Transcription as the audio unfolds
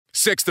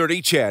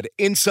630 CHED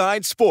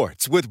Inside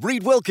Sports with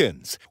Reed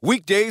Wilkins.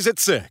 Weekdays at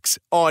 6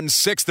 on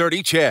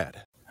 630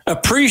 CHED.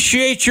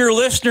 Appreciate your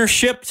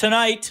listenership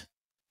tonight.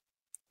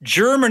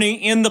 Germany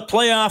in the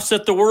playoffs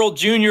at the World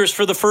Juniors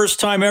for the first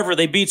time ever.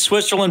 They beat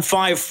Switzerland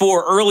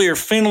 5-4. Earlier,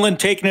 Finland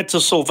taking it to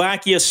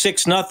Slovakia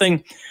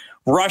 6-0.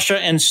 Russia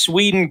and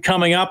Sweden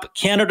coming up.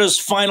 Canada's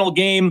final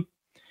game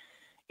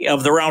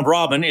of the round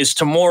robin is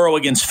tomorrow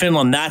against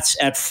Finland. That's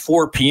at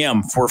 4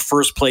 p.m. for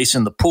first place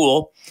in the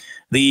pool.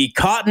 The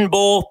Cotton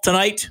Bowl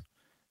tonight,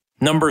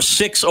 number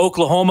 6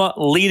 Oklahoma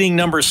leading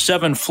number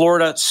 7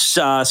 Florida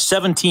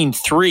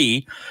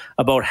 17-3,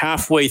 about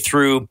halfway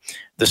through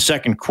the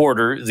second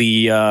quarter.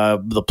 The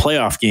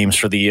playoff games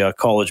for the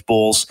college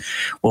bowls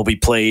will be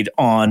played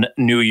on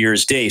New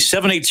Year's Day.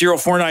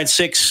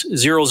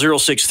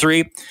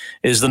 780-496-0063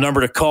 is the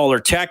number to call or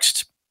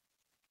text.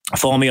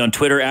 Follow me on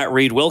Twitter at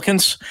Reed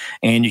Wilkins,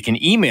 and you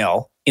can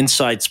email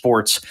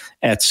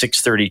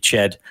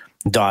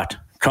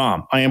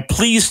insidesports@630ched.com. I am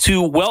pleased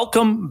to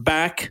welcome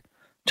back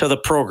to the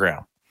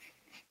program.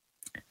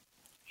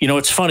 You know,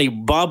 it's funny,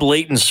 Bob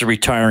Layton's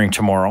retiring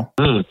tomorrow.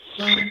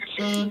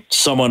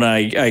 Someone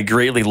I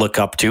greatly look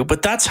up to,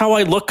 but that's how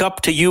I look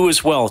up to you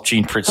as well,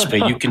 Gene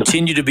Principe. You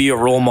continue to be a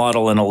role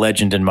model and a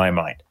legend in my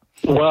mind.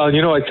 Well,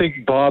 you know, I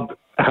think Bob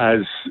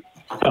has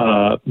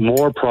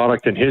more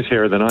product in his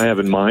hair than I have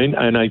in mine,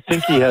 and I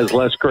think he has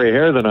less gray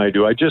hair than I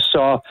do. I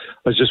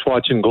was just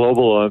watching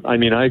Global.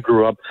 I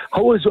grew up.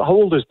 How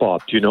old is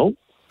Bob? Do you know?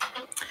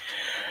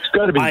 It's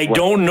got to be. I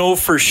don't know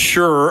for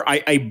sure.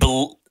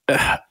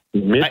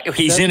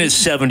 He's in his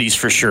 70s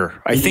for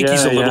sure. I think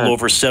he's a little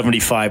over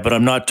 75, but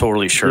I'm not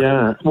totally sure.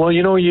 Yeah. Well,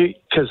 you know,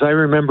 because I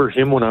remember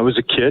him when I was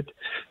a kid,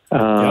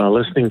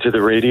 listening to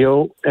the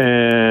radio,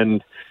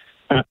 and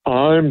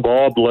I'm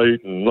Bob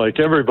Layton. Like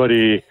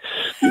everybody,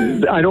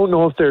 I don't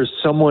know if there's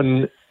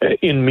someone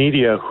in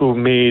media who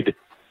made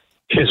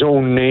his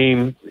own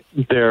name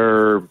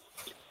their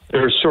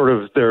sort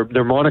of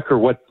their moniker,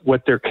 what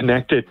they're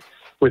connected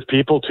with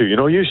people to. You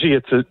know, usually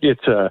it's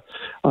a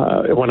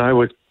when I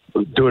was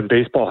doing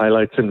baseball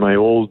highlights in my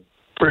old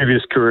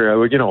previous career, I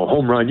would,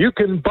 home run. You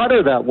can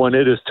butter that one.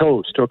 It is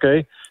toast.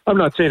 Okay. I'm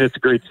not saying it's a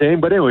great saying,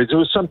 but anyways, it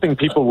was something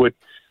people would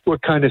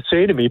kind of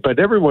say to me. But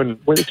everyone,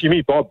 if you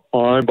meet Bob,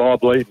 I'm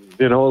Bob Layton,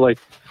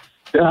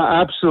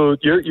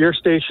 absolute. Your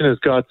station has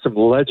got some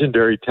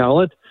legendary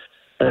talent,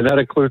 and that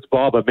includes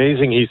Bob.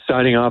 Amazing. He's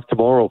signing off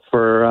tomorrow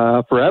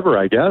for forever,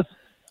 I guess.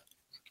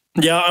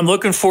 Yeah, I'm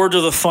looking forward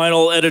to the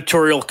final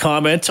editorial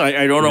comment.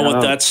 I don't know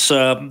what that's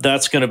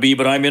going to be,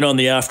 but I'm in on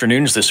the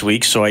afternoons this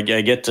week, so I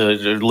get to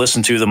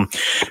listen to them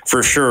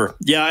for sure.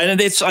 Yeah, and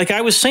it's like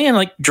I was saying,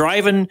 like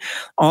driving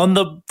on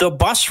the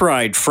bus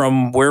ride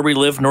from where we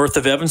live north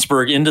of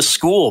Evansburg into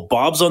school.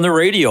 Bob's on the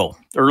radio,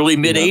 early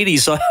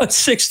mid-'80s,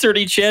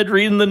 6:30 Ched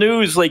reading the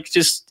news, like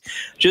just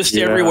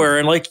everywhere.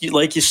 And like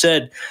you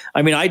said,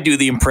 I mean, I do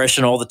the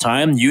impression all the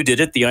time. You did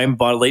it. The I'm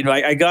Bob Layton.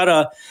 I got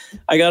a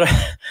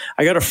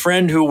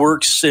friend who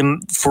works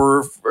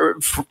for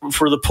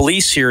the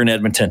police here in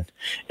Edmonton,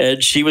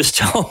 and she was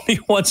telling me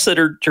once that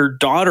her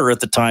daughter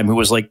at the time, who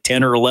was like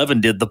 10 or 11,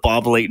 did the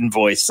Bob Layton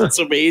voice. That's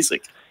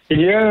amazing.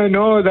 Yeah,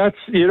 no, that's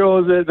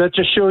that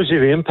just shows you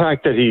the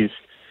impact that he's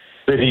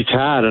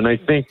had, and I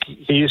think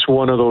he's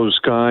one of those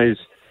guys.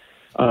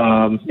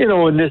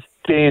 In this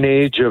day and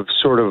age of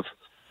sort of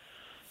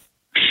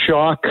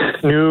shock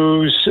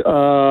news,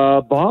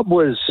 Bob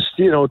was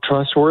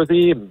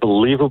trustworthy,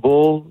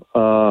 believable,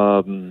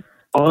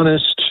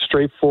 honest,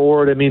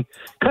 straightforward. I mean,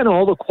 kind of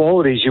all the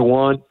qualities you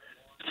want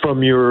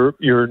from your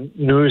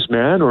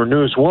newsman or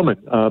newswoman.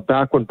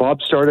 Back when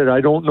Bob started,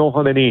 I don't know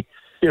how many,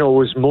 it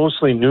was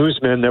mostly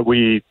newsmen that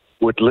we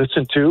would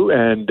listen to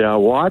and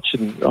watch.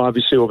 And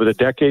obviously over the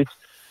decades,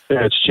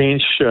 it's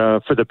changed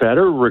for the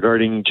better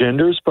regarding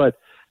genders. But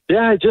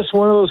yeah, just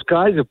one of those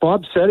guys. If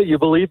Bob said it, you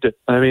believed it.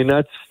 I mean,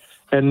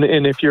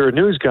 and if you're a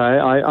news guy,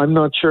 I'm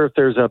not sure if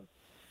there's a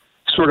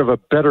sort of a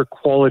better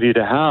quality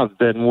to have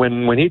than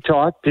when he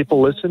talked, people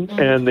listened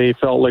and they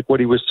felt like what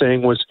he was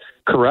saying was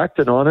correct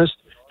and honest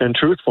and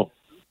truthful.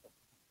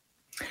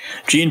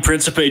 Gene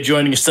Principe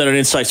joining us on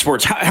Inside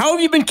Sports. How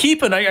have you been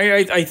keeping?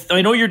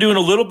 I know you're doing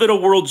a little bit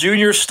of World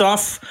Junior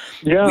stuff.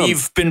 Yeah.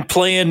 We've been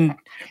playing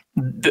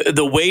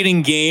the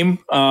waiting game.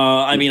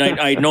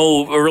 I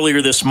know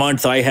earlier this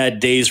month I had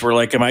days where,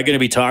 like, am I going to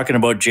be talking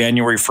about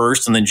January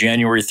 1st and then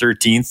January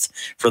 13th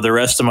for the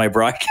rest of my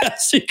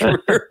broadcasting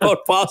career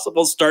about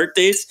possible start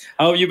dates?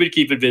 How have you been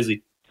keeping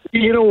busy?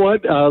 You know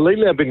what?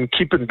 Lately I've been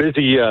keeping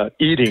busy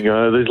eating.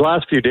 These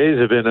last few days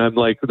have been, I'm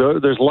like,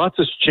 there's lots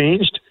that's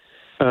changed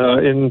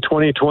in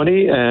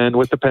 2020 and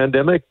with the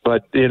pandemic.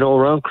 But,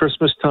 around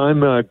Christmas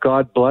time,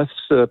 God bless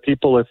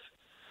people if,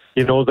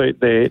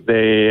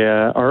 they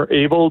are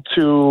able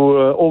to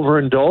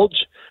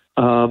overindulge.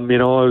 I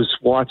was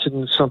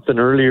watching something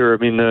earlier. I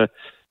mean,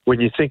 when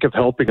you think of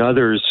helping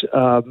others,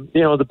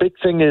 the big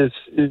thing is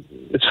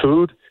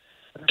food,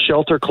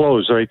 shelter,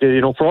 clothes, right?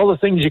 For all the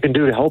things you can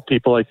do to help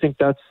people, I think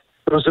those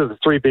are the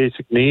three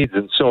basic needs.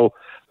 And so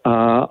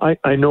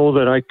I know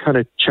that I kind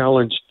of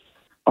challenged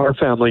our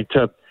family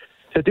to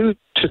to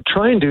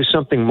try and do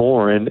something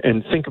more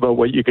and think about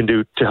what you can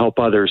do to help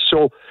others.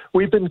 So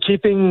we've been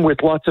keeping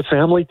with lots of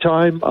family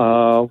time,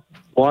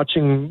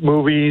 watching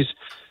movies,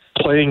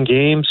 playing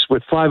games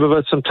with 5 of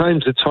us.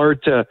 Sometimes it's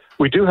hard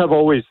we do have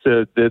always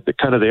the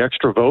kind of the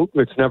extra vote.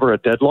 It's never a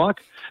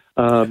deadlock.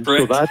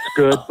 So that's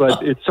good,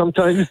 but it's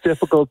sometimes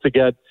difficult to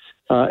get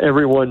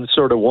everyone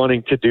sort of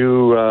wanting to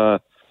do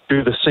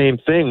the same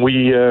thing.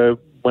 We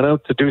went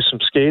out to do some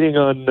skating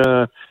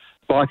on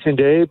Boxing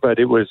Day, but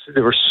there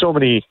were so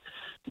many.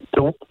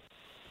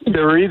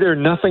 There were either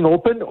nothing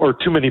open or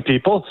too many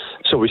people,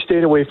 so we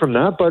stayed away from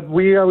that. But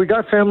we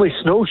got family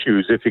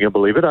snowshoes, if you can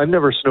believe it. I've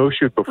never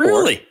snowshoed before.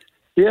 Really?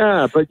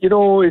 Yeah, but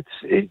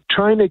it's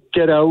trying to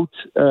get out,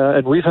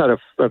 and we've had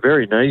a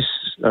very nice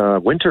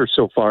winter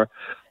so far.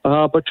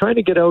 But trying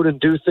to get out and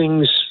do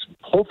things,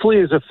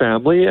 hopefully as a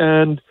family,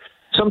 and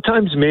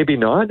sometimes maybe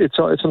not.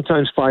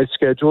 Sometimes 5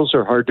 schedules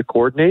are hard to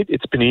coordinate.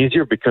 It's been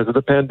easier because of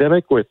the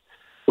pandemic with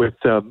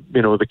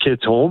the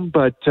kids home.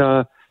 But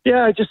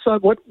I just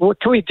thought, what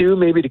can we do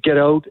maybe to get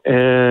out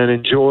and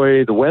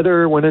enjoy the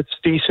weather when it's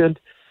decent,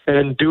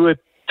 and do it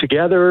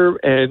together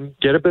and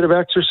get a bit of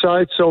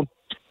exercise. So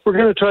we're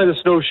going to try the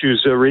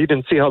snowshoes, Reed,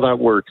 and see how that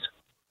works.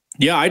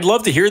 Yeah, I'd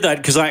love to hear that,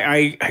 because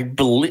I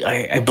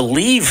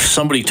believe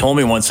somebody told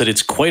me once that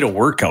it's quite a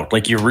workout.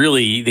 Like they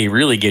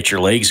really get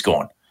your legs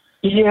going.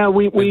 Yeah,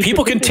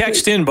 people can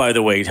text in, by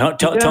the way.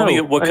 Tell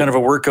me what kind of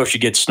a workout you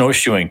get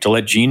snowshoeing to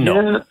let Gene know.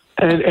 Yeah,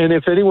 and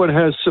if anyone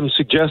has some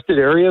suggested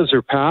areas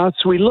or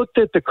paths, we looked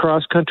at the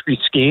cross-country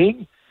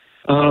skiing.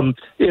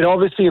 It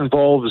obviously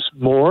involves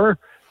more,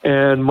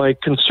 and my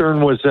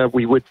concern was that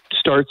we would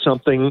start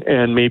something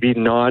and maybe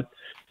not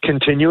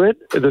continue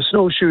it. The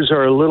snowshoes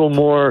are a little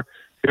more,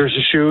 here's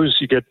the shoes,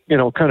 you get,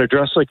 kind of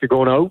dressed like you're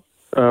going out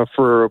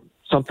for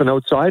something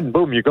outside, and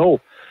boom, you go.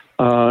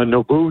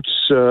 No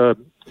boots,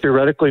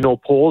 theoretically no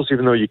poles,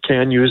 even though you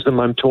can use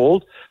them, I'm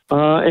told.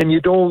 And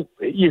you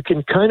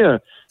can kind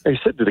of, I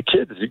said to the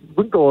kids,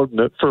 we go out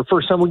for the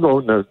first time, we go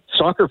out in the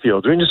soccer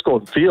fields. We can just go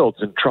out in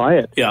fields and try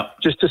it,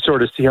 just to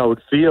sort of see how it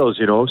feels,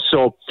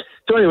 So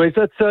anyways,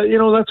 that's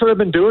what I've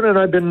been doing, and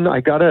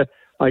I gotta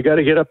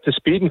get up to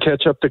speed and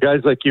catch up to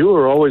guys like you who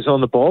are always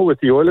on the ball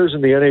with the Oilers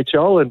and the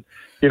NHL. And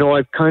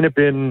I've kind of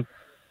been,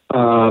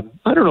 I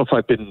don't know if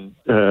I've been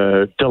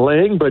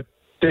delaying, but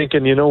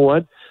thinking,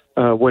 what?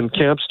 When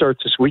camp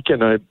starts this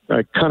weekend, I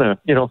kind of,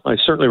 I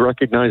certainly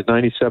recognize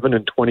 97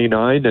 and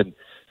 29 and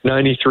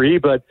 93,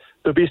 but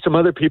there'll be some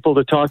other people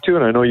to talk to,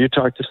 and I know you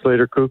talked to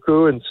Slater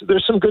Cuckoo, and so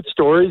there's some good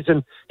stories,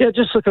 and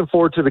just looking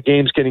forward to the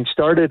games getting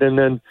started, and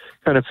then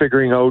kind of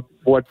figuring out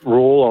what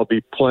role I'll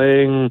be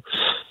playing.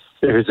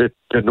 Is it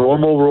a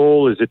normal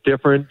role? Is it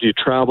different? Do you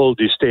travel?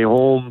 Do you stay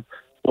home?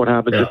 What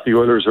happens if the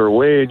Oilers are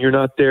away and you're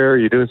not there? Are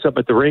you doing something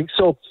at the rink?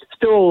 So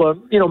still,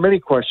 many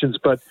questions,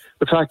 but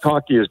the fact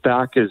hockey is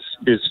back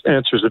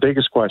answers the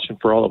biggest question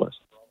for all of us.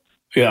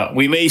 Yeah,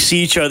 we may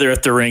see each other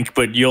at the rink,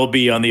 but you'll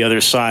be on the other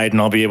side, and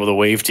I'll be able to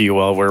wave to you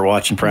while we're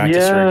watching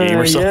practice or a game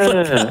or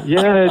something.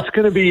 Yeah, it's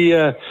going to be,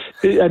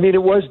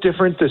 it was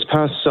different this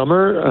past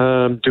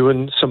summer,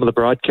 doing some of the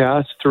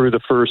broadcasts through the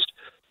first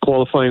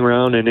qualifying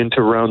round and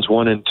into rounds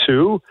 1 and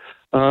 2.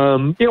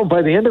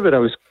 By the end of it,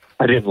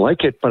 I didn't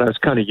like it, but I was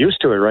kind of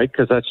used to it, right?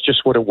 Because that's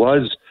just what it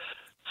was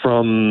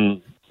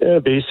from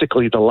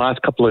basically the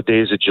last couple of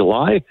days of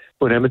July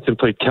when Edmonton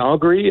played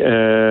Calgary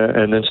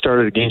and then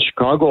started against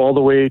Chicago all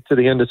the way to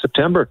the end of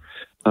September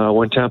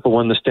when Tampa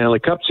won the Stanley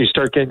Cup. So you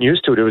start getting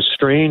used to it. It was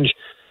strange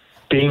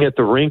being at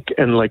the rink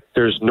and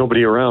there's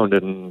nobody around,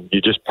 and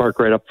you just park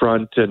right up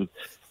front and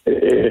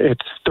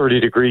it's 30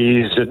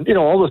 degrees and,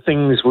 all the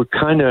things we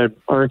kind of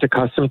aren't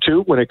accustomed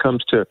to when it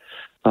comes to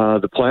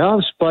the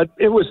playoffs. But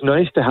it was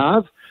nice to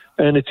have,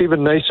 and it's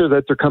even nicer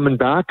that they're coming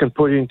back and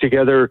putting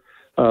together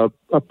a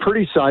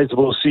pretty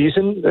sizable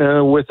season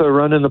with a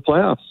run in the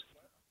playoffs.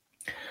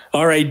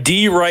 All right,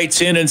 D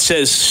writes in and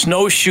says,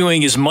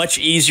 snowshoeing is much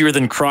easier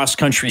than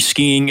cross-country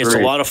skiing. It's a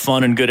lot of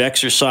fun and good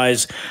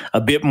exercise.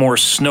 A bit more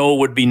snow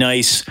would be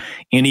nice.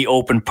 Any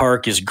open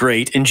park is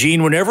great. And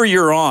Gene, whenever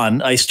you're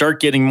on, I start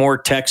getting more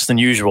texts than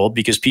usual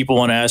because people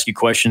want to ask you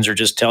questions or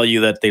just tell you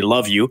that they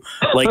love you,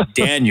 like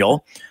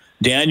Daniel.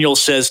 Daniel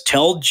says,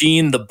 tell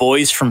Gene the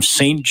boys from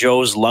St.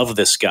 Joe's love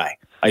this guy.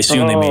 I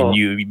assume they mean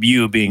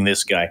you being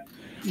this guy.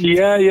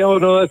 Yeah,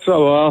 that's a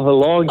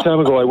long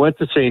time ago. I went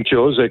to St.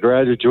 Joe's. I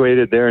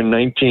graduated there in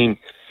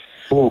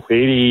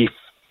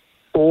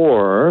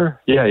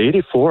 1984. Yeah,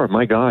 84.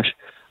 My gosh.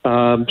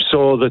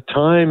 So the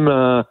time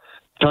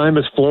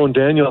has flown.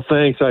 Daniel,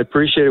 thanks. I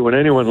appreciate it when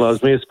anyone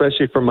loves me,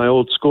 especially from my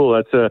old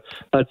school.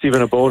 That's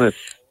even a bonus.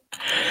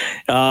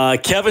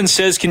 Kevin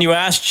says, can you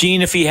ask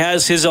Gene if he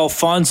has his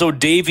Alphonso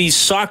Davies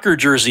soccer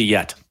jersey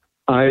yet?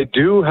 I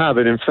do have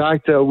it. In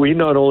fact, we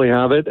not only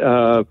have it,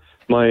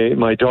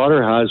 my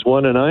daughter has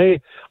one, and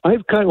I've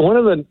kind of one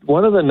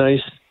of the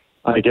nice,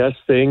 I guess,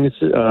 things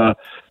of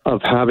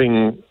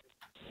having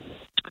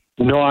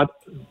not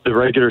the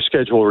regular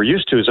schedule we're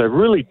used to is I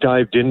really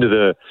dived into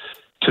the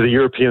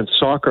European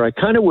soccer. I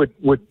kind of would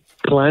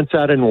glance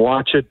at it and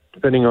watch it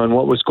depending on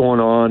what was going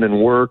on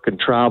and work and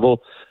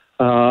travel.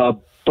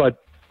 But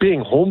being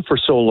home for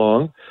so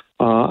long,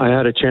 I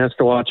had a chance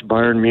to watch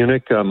Bayern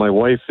Munich. My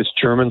wife is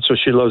German, so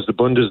she loves the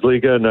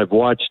Bundesliga, and I've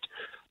watched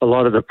a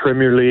lot of the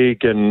Premier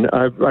League, and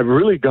I've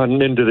really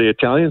gotten into the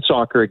Italian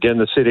soccer again,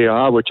 the Serie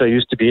A, which I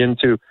used to be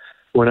into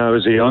when I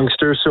was a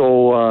youngster.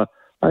 So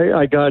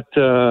I got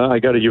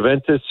a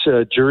Juventus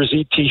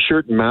jersey,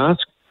 T-shirt, and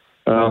mask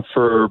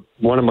for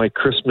one of my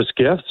Christmas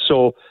gifts.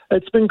 So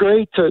it's been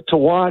great to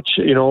watch,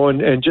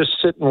 and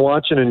just sit and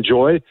watch and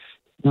enjoy.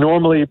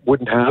 Normally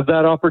wouldn't have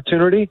that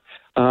opportunity,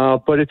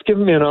 but it's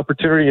given me an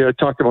opportunity. I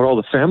talked about all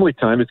the family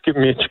time. It's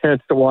given me a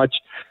chance to watch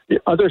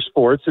other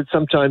sports that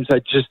sometimes I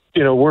just,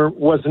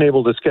 wasn't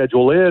able to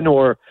schedule in,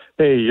 or,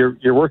 hey,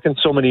 you're working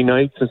so many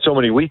nights and so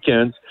many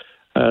weekends.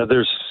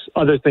 There's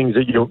other things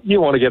that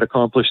you want to get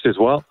accomplished as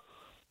well.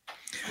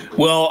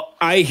 Well,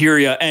 I hear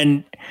you.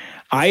 And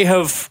I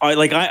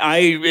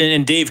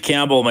and Dave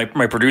Campbell,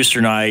 my producer,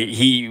 and I,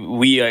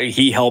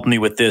 he helped me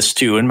with this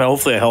too, and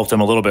hopefully I helped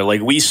him a little bit.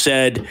 Like we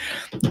said,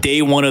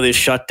 day one of this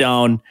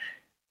shutdown,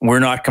 we're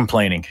not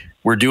complaining.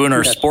 We're doing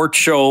our sports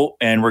show,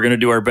 and we're going to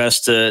do our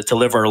best to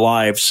live our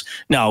lives.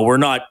 Now, we're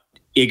not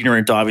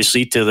ignorant,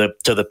 obviously, to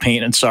the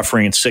pain and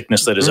suffering and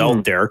sickness that is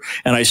out there,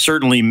 and I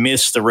certainly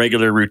miss the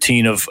regular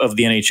routine of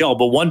the NHL.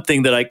 But one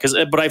thing that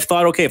I've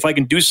thought, okay, if I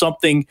can do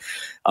something,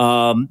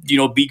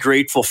 be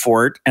grateful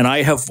for it. And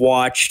I have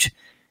watched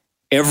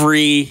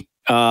every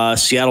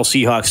Seattle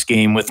Seahawks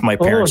game with my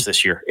parents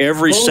this year.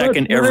 Every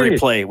second, every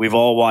play, we've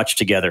all watched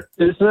together.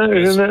 Isn't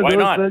that why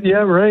not? Yeah,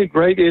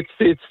 right.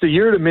 It's the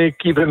year to make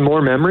even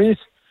more memories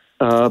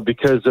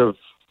because of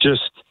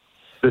just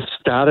the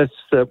status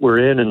that we're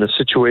in and the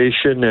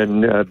situation,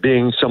 and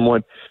being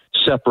somewhat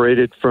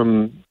separated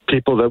from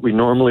people that we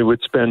normally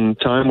would spend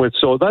time with.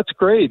 So that's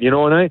great,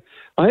 and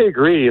I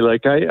agree.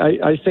 Like,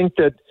 I think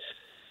that,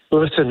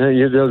 listen,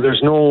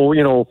 there's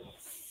no,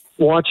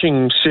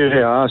 watching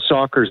Serie A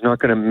soccer is not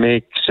going to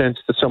make sense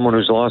to someone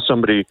who's lost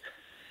somebody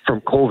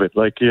from COVID.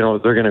 Like, they're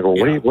going to go,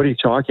 what are you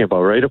talking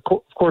about? Right. Of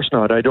course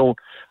not. I don't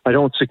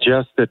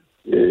suggest that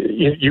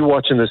you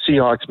watching the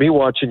Seahawks, me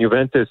watching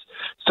Juventus,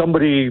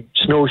 somebody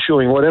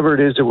snowshoeing, whatever it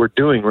is that we're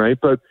doing, right?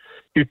 But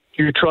you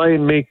try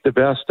and make the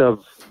best of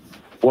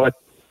what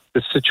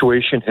the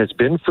situation has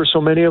been for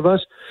so many of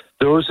us.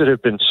 Those that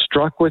have been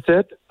struck with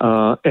it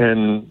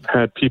and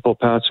had people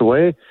pass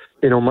away,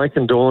 my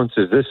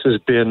condolences. This has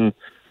been,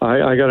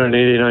 I got an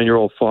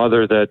 89-year-old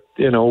father that,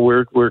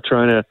 we're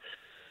trying to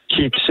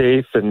keep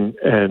safe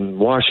and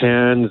wash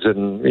hands,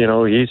 and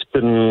he's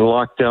been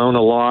locked down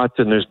a lot,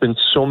 and there's been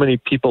so many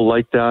people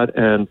like that,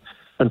 and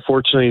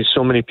unfortunately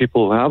so many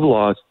people who have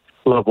lost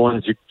loved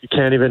ones. You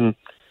can't even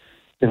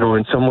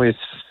in some ways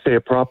say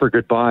a proper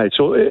goodbye.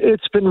 So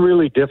it's been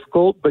really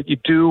difficult, but you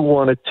do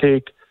want to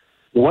take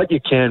what you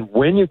can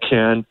when you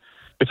can,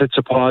 if it's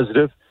a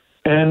positive,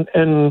 and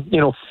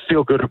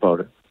feel good about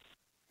it.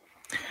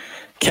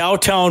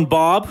 Cowtown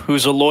Bob,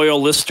 who's a loyal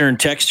listener and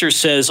texter,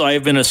 says, I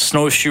have been a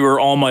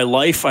snowshoer all my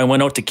life. I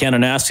went out to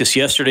Kananaskis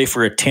yesterday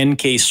for a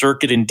 10K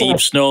circuit in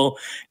deep snow.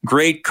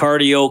 Great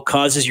cardio,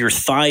 causes your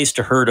thighs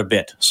to hurt a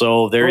bit.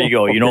 So there you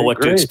go. You know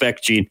what to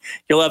expect, Gene.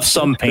 You'll have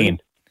some pain.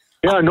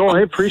 Yeah, no,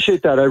 I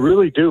appreciate that. I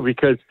really do,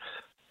 because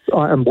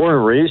I'm born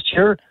and raised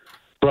here,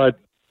 but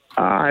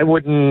I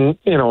wouldn't,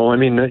 you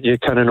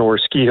kind of know where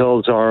ski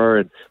hills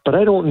are, but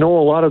I don't know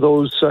a lot of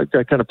those. I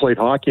kind of played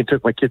hockey and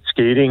took my kids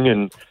skating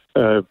and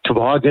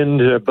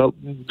toboggan, but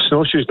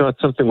snowshoes not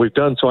something we've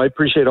done, so I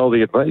appreciate all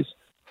the advice.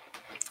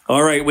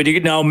 All right,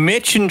 now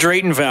Mitch in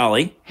Drayton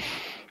Valley,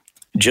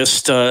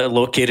 just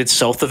located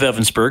south of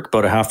Evansburg,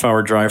 about a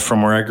half-hour drive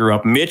from where I grew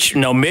up. Mitch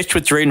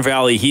with Drayton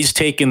Valley, he's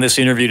taking this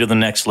interview to the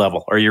next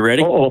level. Are you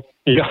ready? Oh,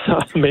 yeah,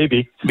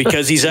 maybe.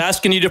 Because he's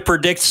asking you to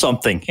predict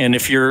something. And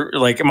if you're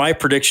like, my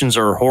predictions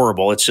are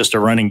horrible. It's just a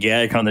running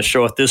gag on the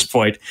show at this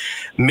point.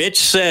 Mitch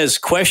says,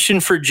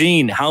 question for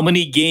Gene, how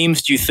many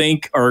games do you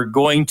think are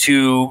going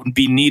to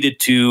be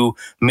needed to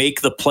make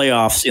the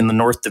playoffs in the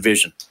North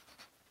Division?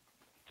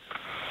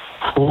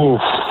 Ooh,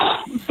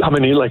 how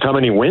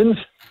many wins?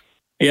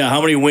 Yeah,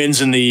 how many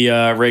wins in the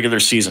regular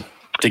season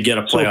to get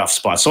a playoff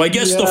spot? So I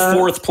guess the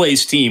fourth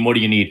place team, what do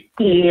you need?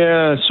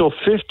 Yeah, so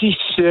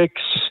 56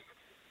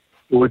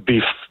 would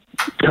be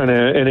kind of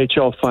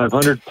NHL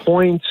 500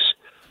 points.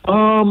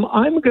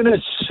 I'm going to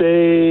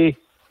say,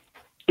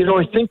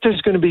 I think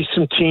there's going to be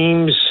some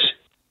teams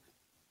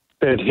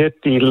that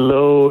hit the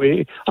low,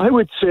 I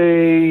would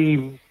say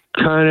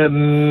kind of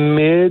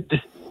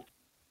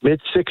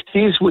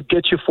mid-60s would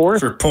get you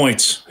fourth. For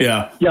points,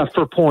 yeah. Yeah,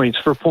 for points.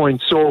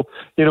 So,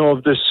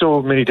 there's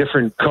so many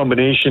different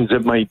combinations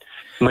that might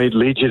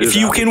lead you to if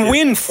you can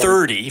win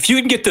 30, if you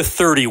can get to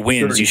 30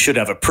 wins, you should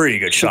have a pretty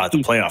good shot at the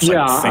playoffs.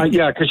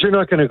 Yeah, because you're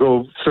not going to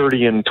go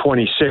 30 and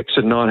 26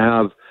 and not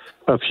have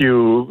a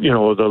few,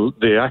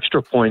 the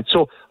extra points.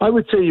 So I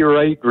would say you're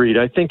right, Reed.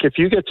 I think if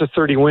you get to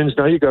 30 wins,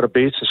 now you got a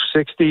base of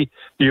 60.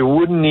 You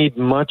wouldn't need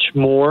much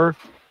more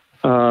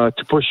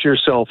to push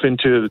yourself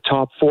into the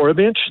top four. It'd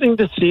be interesting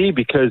to see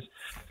because,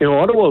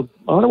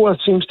 Ottawa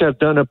seems to have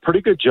done a pretty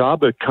good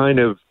job at kind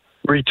of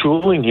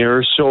retooling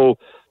here. So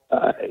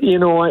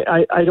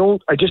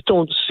I just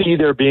don't see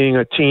there being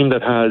a team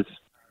that has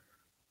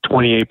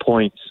 28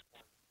 points,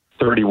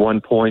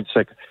 31 points.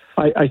 Like,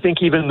 I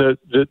think even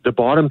the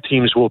bottom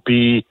teams will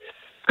be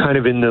kind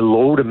of in the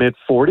low to mid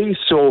 40s.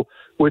 So,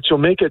 which will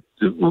make it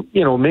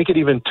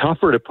even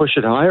tougher to push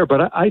it higher.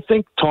 But I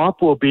think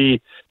top will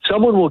be,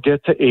 someone will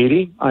get to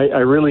 80. I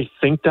really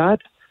think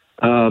that,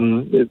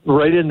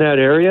 right in that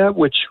area,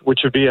 which would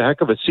be a heck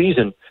of a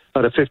season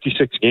out of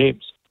 56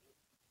 games.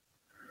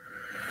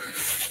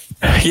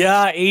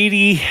 Yeah,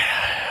 80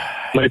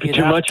 might be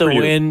too much to for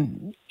you.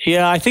 Win.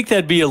 Yeah, I think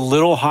that'd be a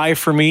little high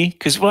for me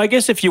because, well, I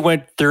guess if you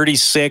went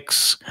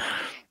 36,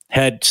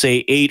 had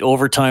say 8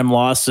 overtime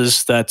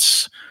losses,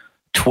 that's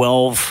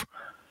 12.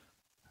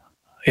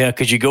 Yeah,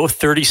 could you go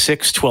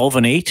 36, 12,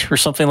 and 8 or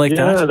something like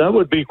that? Yeah, that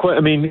would be quite.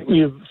 I mean,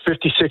 you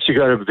 56, you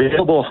got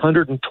available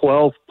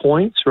 112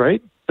 points,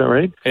 right? Is that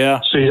right?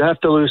 Yeah. So you have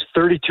to lose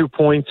 32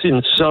 points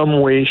in some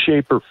way,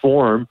 shape, or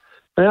form.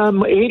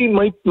 80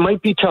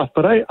 might be tough,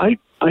 but I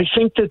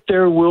think that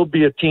there will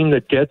be a team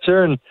that gets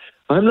there, and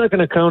I'm not going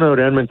to count out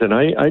Edmonton.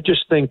 I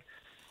just think,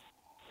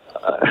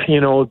 they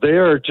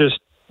are just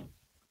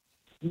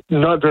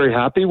not very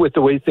happy with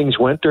the way things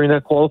went during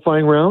that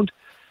qualifying round.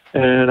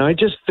 And I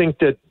just think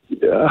that,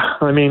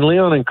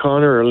 Leon and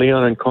Connor,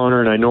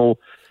 and I know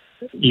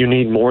you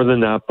need more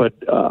than that, but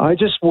I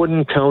just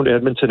wouldn't count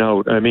Edmonton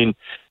out. I mean,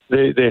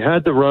 they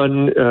had the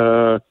run,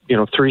 3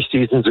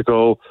 seasons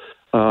ago,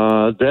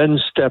 then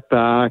step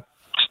back,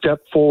 step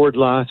forward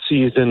last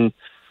season,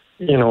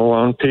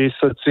 on pace.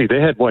 Let's see,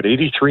 they had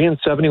 83 and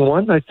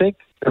 71, I think.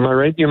 Am I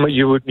right? You might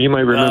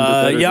remember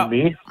better than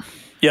me.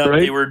 Yeah,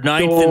 right? They were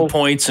 9th in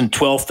points and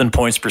 12th in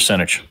points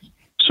percentage.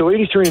 So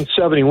 83 and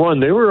 71,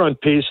 they were on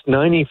pace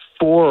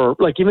 94.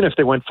 Like, even if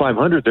they went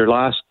 500, their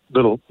last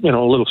little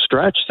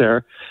stretch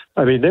there,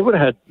 I mean, they would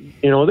have had,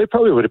 they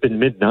probably would have been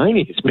mid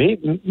 90s.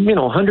 Maybe,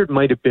 100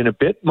 might have been a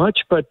bit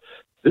much, but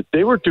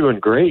they were doing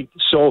great.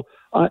 So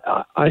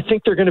I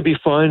think they're going to be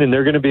fine, and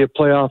they're going to be a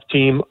playoff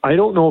team. I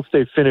don't know if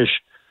they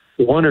finish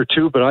 1 or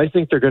 2, but I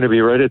think they're going to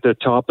be right at the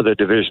top of the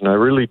division. I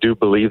really do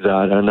believe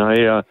that. And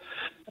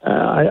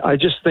I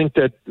just think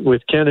that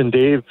with Ken and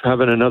Dave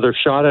having another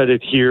shot at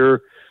it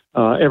here,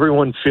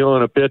 everyone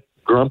feeling a bit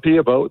grumpy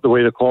about the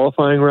way the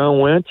qualifying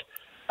round went,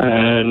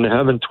 and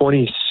having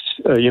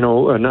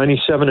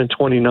 97 and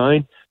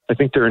 29, I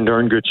think they're in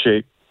darn good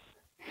shape.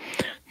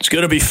 It's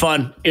going to be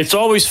fun. It's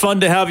always fun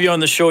to have you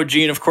on the show,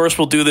 Gene. Of course,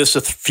 we'll do this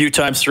a few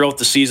times throughout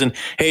the season.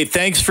 Hey,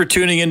 thanks for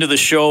tuning into the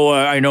show.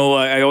 I know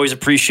I always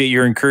appreciate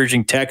your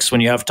encouraging texts when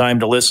you have time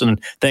to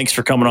listen. Thanks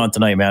for coming on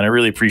tonight, man. I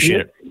really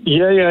appreciate it.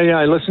 Yeah.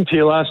 I listened to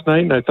you last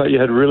night, and I thought you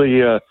had really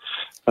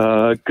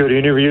good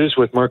interviews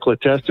with Mark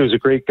Lateste, who's a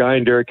great guy,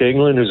 and Derek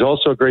Englund, who's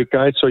also a great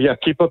guy. So, yeah,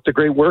 keep up the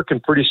great work,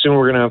 and pretty soon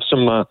we're going to have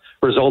some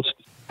results.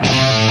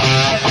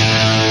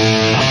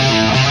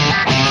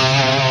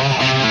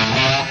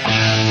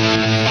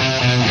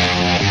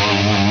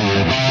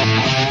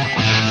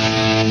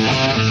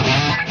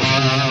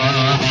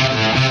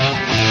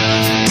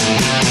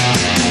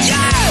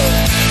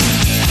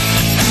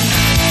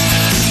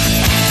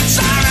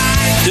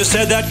 Just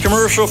had that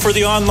commercial for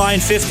the online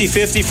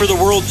 50-50 for the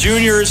World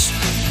Juniors.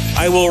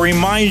 I will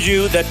remind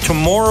you that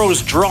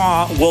tomorrow's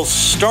draw will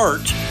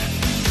start.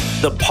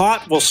 The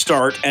pot will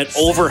start at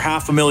over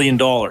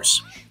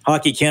 $500,000.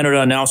 Hockey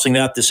Canada announcing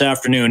that this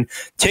afternoon.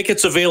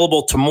 Tickets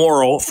available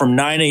tomorrow from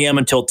 9 a.m.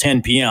 until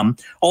 10 p.m.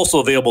 Also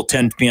available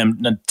 10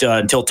 p.m.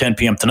 Until 10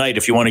 p.m. tonight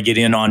if you want to get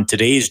in on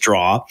today's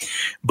draw.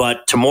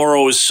 But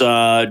tomorrow's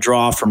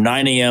draw from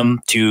 9 a.m.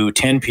 to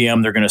 10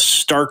 p.m. They're going to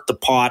start the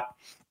pot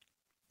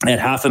at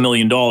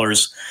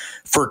 $500,000.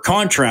 For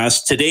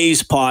contrast,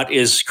 today's pot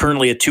is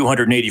currently at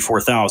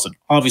 $284,000.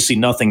 Obviously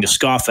nothing to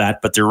scoff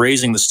at, but they're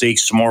raising the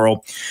stakes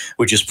tomorrow,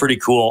 which is pretty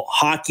cool.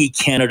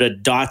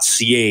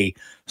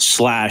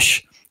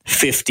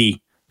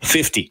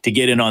 hockeycanada.ca/5050 to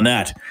get in on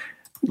that.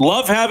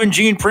 Love having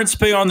Gene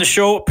Principe on the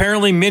show.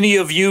 Apparently many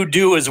of you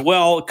do as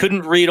well.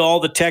 Couldn't read all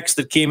the texts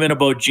that came in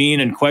about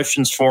Gene and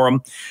questions for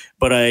him,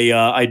 but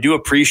I do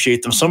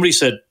appreciate them. Somebody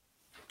said,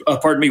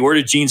 where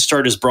did Gene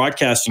start his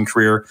broadcasting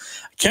career?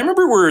 I can't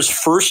remember where his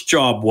first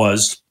job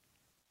was,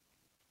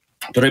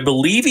 but I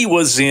believe he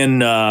was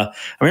in, I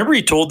remember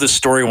he told this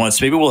story once.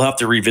 Maybe we'll have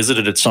to revisit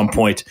it at some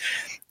point.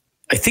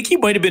 I think he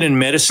might have been in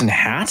Medicine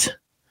Hat,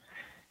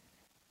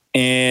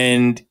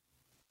 and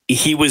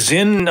he was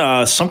in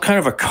some kind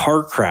of a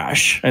car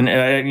crash. And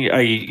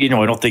I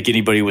don't think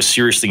anybody was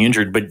seriously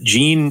injured, but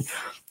Gene,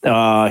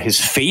 his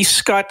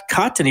face got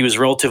cut, and he was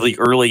relatively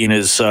early in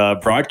his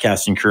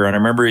broadcasting career. And I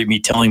remember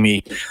him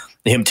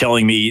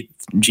telling me,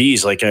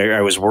 geez, like I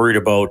was worried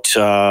about,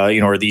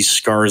 are these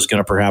scars going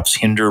to perhaps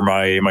hinder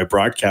my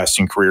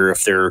broadcasting career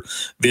if they're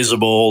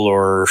visible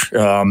or,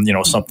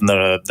 something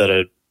that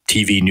a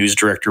TV news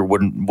director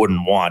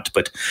wouldn't want.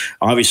 But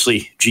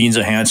obviously Gene's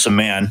a handsome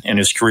man, and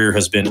his career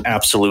has been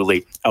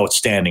absolutely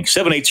outstanding.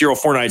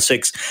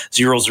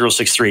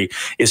 780-496-0063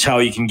 is how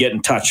you can get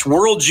in touch.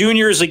 World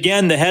Juniors,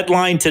 again, the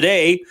headline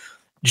today,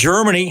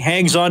 Germany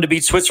hangs on to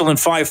beat Switzerland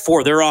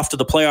 5-4. They're off to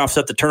the playoffs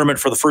at the tournament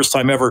for the first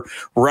time ever.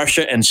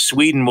 Russia and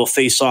Sweden will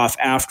face off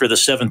after the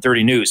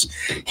 7:30 news.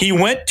 He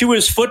went to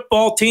his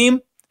football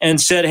team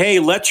and said, hey,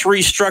 let's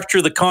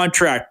restructure the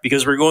contract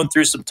because we're going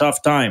through some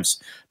tough times.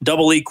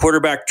 Double E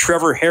quarterback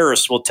Trevor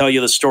Harris will tell you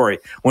the story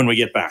when we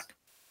get back.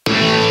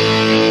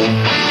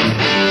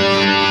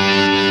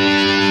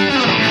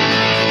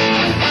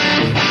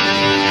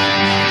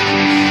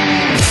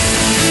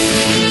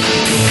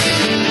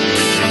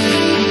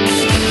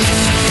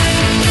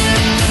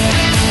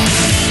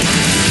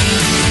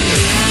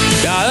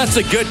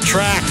 That's a good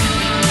track.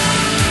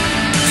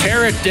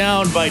 Tear It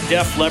Down by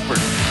Def Leppard.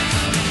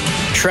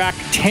 Track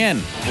 10,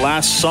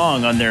 last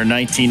song on their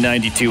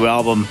 1992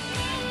 album,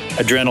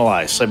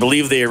 Adrenalize. I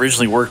believe they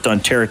originally worked on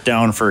Tear It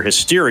Down for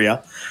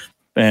Hysteria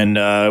and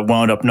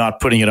wound up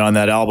not putting it on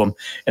that album.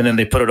 And then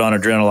they put it on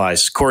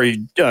Adrenalize.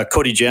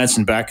 Cody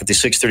Jansen back at the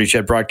 630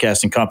 CHED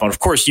Broadcasting Compound. Of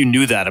course, you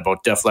knew that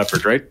about Def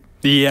Leppard, right?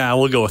 Yeah,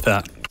 we'll go with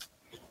that.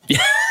 Yeah.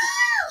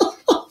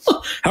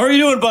 How are you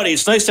doing, buddy?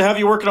 It's nice to have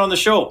you working on the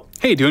show.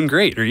 Hey, doing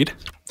great, Reed.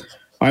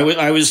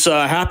 I was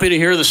happy to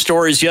hear the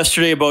stories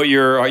yesterday about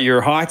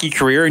your hockey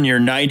career and your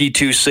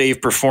 92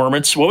 save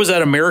performance. What was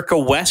that, America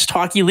West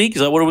Hockey League?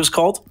 Is that what it was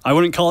called? I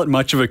wouldn't call it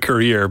much of a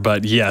career,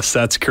 but yes,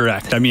 that's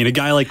correct. I mean, a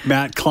guy like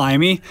Matt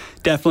Climie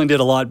definitely did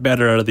a lot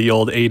better out of the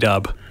old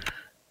A-dub.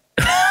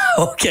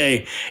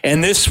 Okay,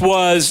 and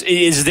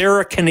is there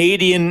a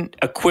Canadian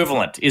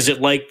equivalent? Is it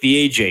like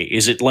the AJ?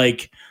 Is it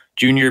like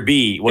Junior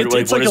B? What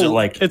is it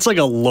like? It's like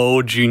a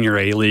low Junior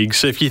A league.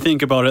 So if you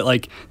think about it,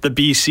 like the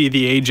BC,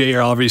 the AJ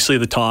are obviously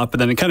the top,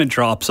 and then it kind of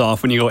drops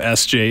off when you go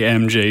SJ,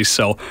 MJ.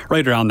 So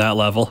right around that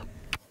level.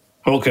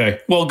 Okay.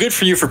 Well, good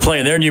for you for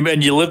playing there.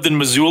 And you lived in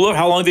Missoula.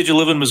 How long did you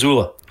live in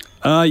Missoula?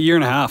 A year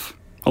and a half.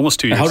 Almost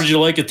 2 years. How did you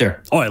like it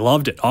there? Oh, I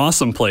loved it.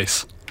 Awesome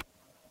place.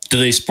 Do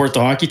they support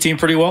the hockey team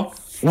pretty well?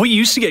 We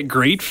used to get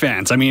great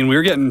fans. I mean, we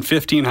were getting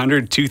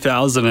 1,500,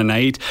 2,000 a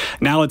night.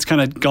 Now it's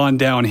kind of gone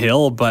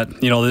downhill, but,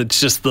 it's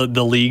just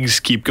the leagues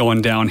keep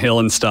going downhill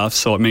and stuff,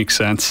 so it makes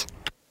sense.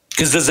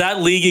 Because does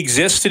that league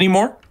exist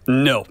anymore?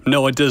 No,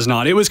 it does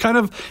not. It was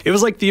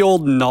like the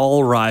old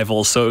Null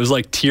rivals, so it was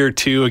like Tier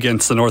 2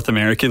 against the North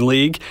American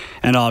League,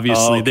 and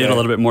obviously they had a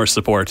little bit more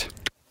support.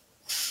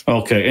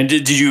 Okay, and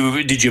did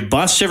you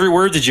bus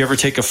everywhere? Did you ever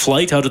take a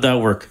flight? How did that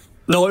work?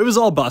 No, it was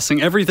all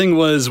busing. Everything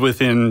was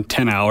within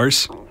 10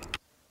 hours.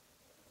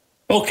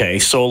 Okay,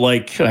 so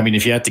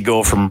if you had to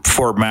go from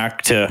Fort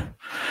Mac to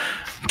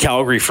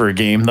Calgary for a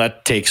game,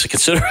 that takes a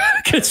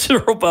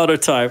considerable amount of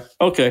time.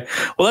 Okay,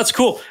 well, that's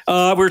cool.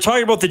 We were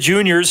talking about the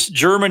juniors,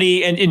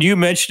 Germany, and you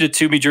mentioned it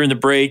to me during the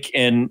break,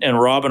 and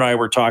Rob and I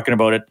were talking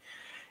about it,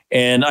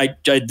 and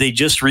they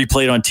just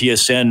replayed on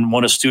TSN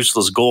one of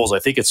Stützle's goals. I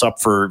think it's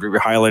up for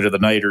highlight of the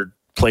night or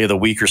play of the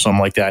week or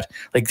something like that.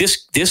 Like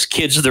this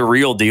kid's the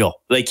real deal.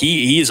 Like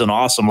he is an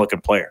awesome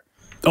looking player.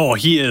 Oh,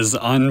 he is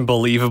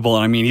unbelievable.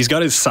 I mean, he's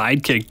got his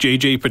sidekick,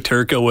 JJ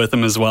Peterka, with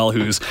him as well,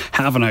 who's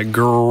having a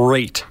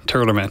great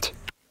tournament.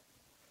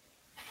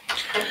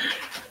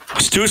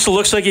 Stützle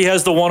looks like he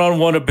has the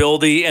one-on-one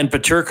ability, and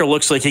Peterka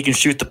looks like he can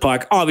shoot the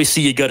puck.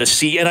 Obviously, you got to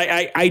see. And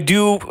I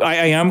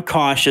am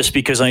cautious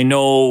because I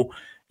know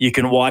you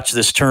can watch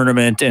this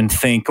tournament and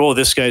think, oh,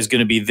 this guy's going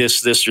to be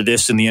this, or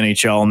this in the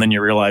NHL. And then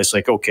you realize,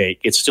 okay,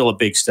 it's still a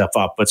big step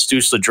up. But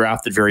Stützle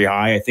drafted very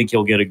high. I think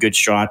he'll get a good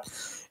shot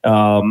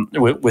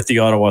with the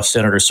Ottawa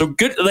Senators. So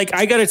good.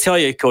 I got to tell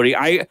you, Cody,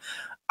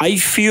 I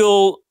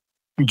feel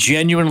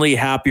genuinely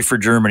happy for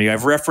Germany.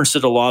 I've referenced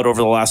it a lot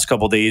over the last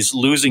couple of days,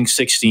 losing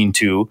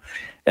 16-2.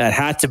 That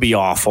had to be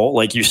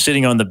awful. You're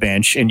sitting on the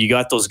bench and you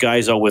got those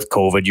guys out with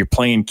COVID. You're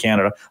playing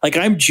Canada.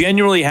 I'm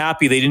genuinely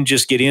happy they didn't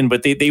just get in,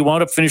 but they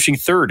wound up finishing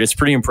third. It's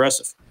pretty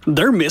impressive.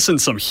 They're missing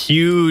some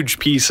huge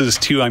pieces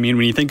too. I mean,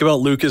 when you think about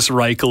Lucas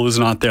Reichel, who's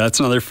not there,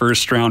 that's another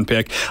first-round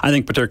pick. I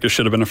think Peterka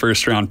should have been a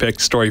first-round pick.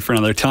 Story for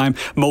another time.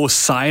 Mo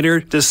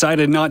Seider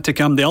decided not to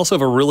come. They also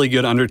have a really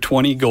good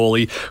under-20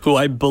 goalie who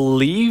I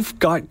believe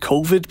got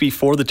COVID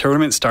before the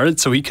tournament started,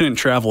 so he couldn't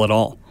travel at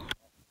all.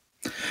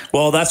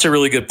 Well, that's a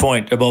really good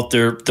point about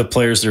the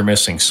players they're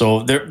missing.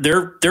 So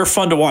they're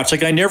fun to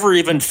watch. I never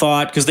even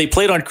thought, because they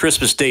played on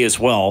Christmas Day as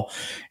well,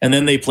 and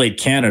then they played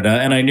Canada,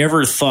 and I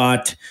never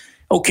thought,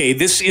 okay,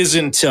 this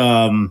isn't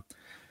like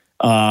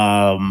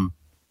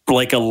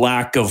a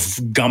lack of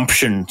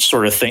gumption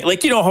sort of thing.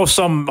 How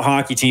some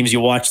hockey teams,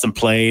 you watch them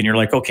play and you're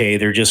like, okay,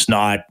 they're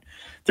not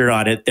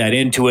that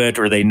into it,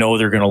 or they know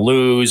they're going to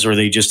lose, or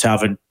they just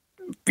haven't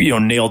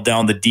nailed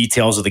down the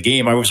details of the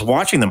game. I was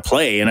watching them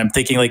play and I'm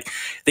thinking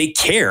they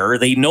care.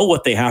 They know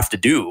what they have to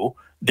do.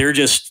 They're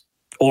just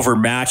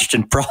overmatched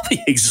and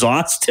probably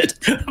exhausted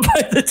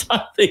by the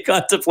time they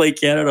got to play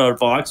Canada on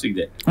Boxing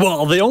Day.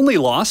 Well, they only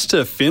lost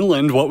to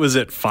Finland,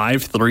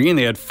 5-3, and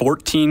they had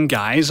 14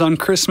 guys on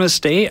Christmas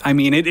Day. I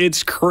mean,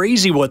 it's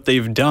crazy what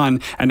they've done,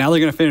 and now they're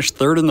going to finish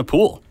third in the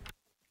pool.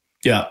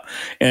 Yeah,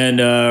 and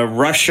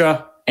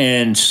Russia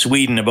and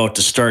Sweden about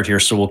to start here,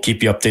 so we'll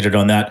keep you updated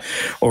on that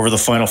over the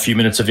final few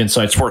minutes of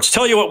Inside Sports.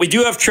 Tell you what, we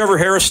do have Trevor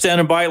Harris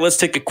standing by. Let's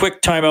take a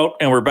quick timeout,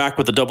 and we're back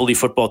with the Double E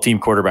football team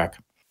quarterback.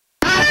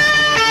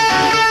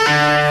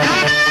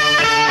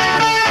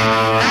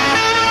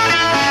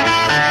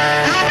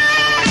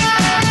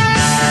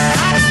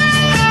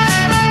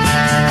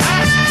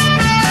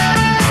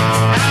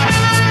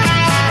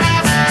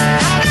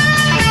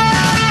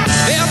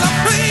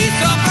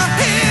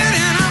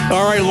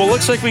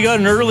 looks like we got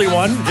an early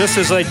one. Just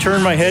as I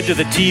turn my head to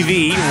the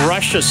TV,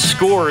 Russia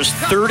scores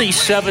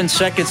 37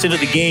 seconds into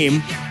the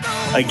game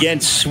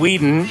against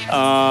Sweden.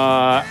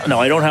 No,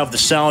 I don't have the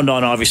sound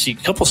on, obviously. A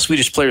couple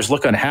Swedish players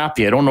look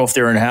unhappy. I don't know if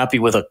they're unhappy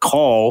with a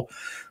call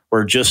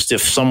or just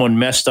if someone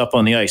messed up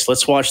on the ice.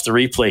 Let's watch the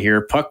replay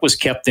here. Puck was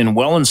kept in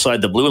well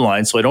inside the blue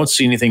line, so I don't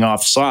see anything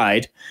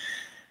offside.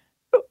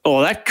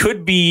 Oh, that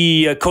could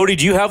be... Cody,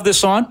 do you have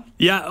this on?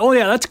 Yeah. Oh,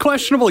 yeah. That's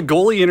questionable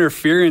goalie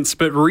interference.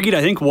 But Reed,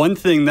 I think one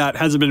thing that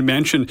hasn't been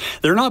mentioned,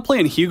 they're not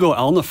playing Hugo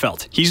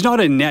Elnefelt. He's not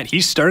in net.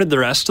 He started the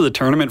rest of the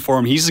tournament for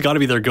him. He's got to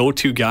be their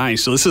go-to guy.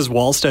 So this is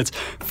Wallstedt's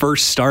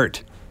first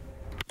start.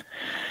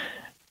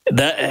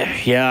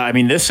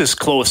 This is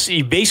close.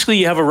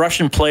 You have a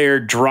Russian player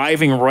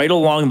driving right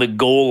along the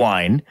goal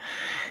line.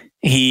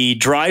 He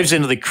drives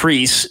into the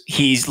crease.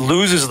 He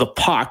loses the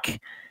puck.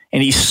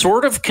 And he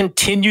sort of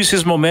continues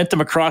his momentum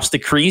across the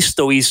crease,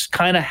 though he's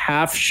kind of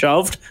half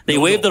shoved. They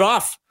waved it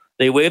off.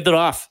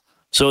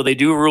 So they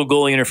do rule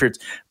goalie interference.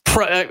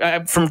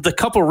 From the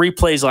couple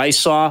replays I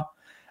saw,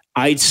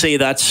 I'd say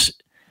it's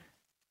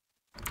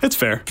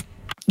fair.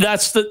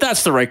 That's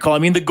the right call. I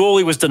mean, the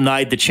goalie was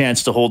denied the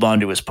chance to hold on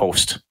to his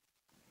post.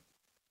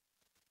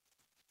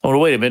 Oh,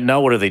 wait a minute. Now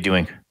what are they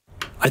doing?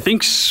 I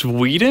think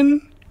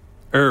Sweden?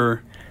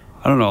 Or,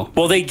 I don't know.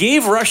 Well, they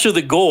gave Russia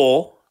the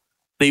goal.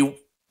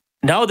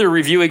 Now they're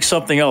reviewing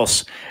something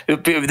else.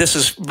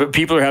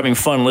 People are having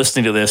fun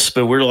listening to this,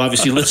 but we're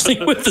obviously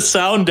listening with the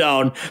sound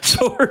down,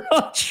 so we're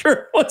not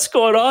sure what's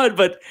going on.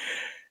 But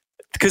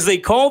because they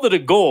called it a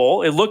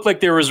goal, it looked like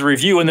there was a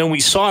review, and then we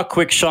saw a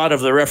quick shot of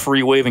the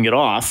referee waving it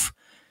off,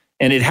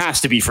 and it has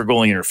to be for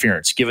goalie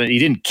interference, given he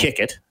didn't kick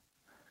it.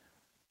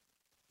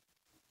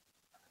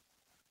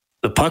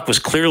 The puck was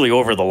clearly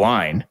over the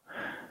line.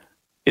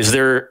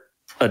 And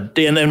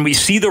then we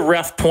see the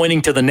ref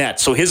pointing to the net,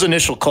 so his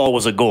initial call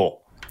was a goal.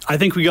 I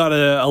think we got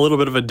a little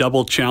bit of a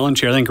double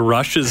challenge here. I think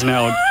Russia's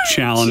now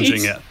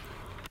challenging it.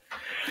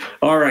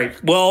 All right.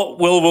 Well,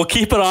 we'll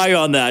keep an eye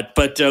on that.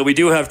 But we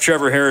do have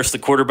Trevor Harris, the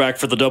quarterback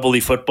for the Double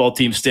E football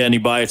team,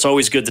 standing by. It's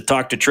always good to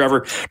talk to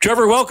Trevor.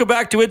 Trevor, welcome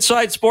back to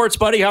Inside Sports,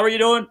 buddy. How are you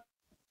doing?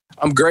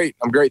 I'm great.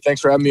 Thanks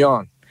for having me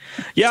on.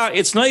 Yeah,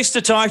 it's nice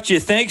to talk to you.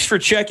 Thanks for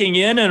checking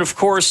in. And, of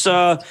course,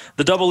 the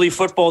Double E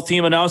football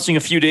team announcing a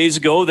few days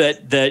ago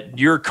that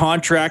your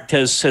contract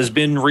has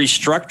been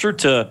restructured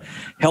to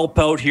help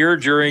out here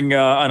during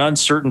an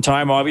uncertain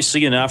time,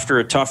 obviously, and after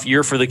a tough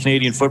year for the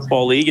Canadian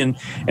Football League, and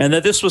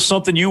that this was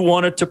something you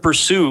wanted to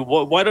pursue.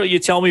 Why don't you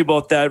tell me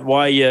about that,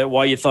 why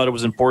you thought it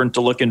was important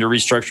to look into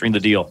restructuring the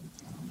deal?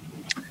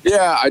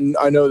 Yeah,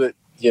 I know that,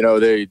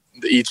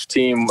 each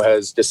team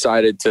has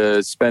decided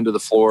to spend to the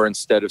floor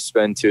instead of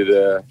spend to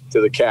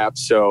the cap.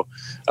 So,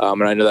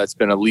 and I know that's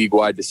been a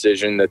league-wide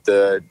decision that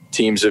the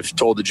teams have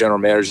told the general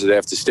managers that they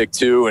have to stick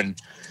to. And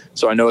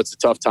so I know it's a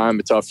tough time,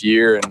 a tough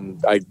year,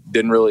 and I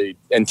didn't really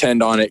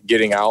intend on it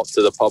getting out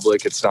to the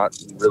public. It's not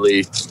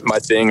really my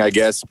thing, I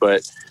guess,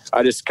 but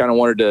I just kind of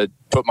wanted to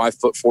put my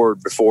foot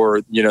forward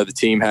before, the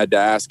team had to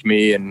ask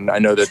me. And I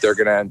know that they're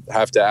going to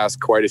have to ask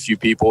quite a few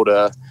people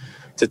to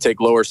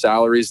take lower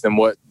salaries than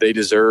what they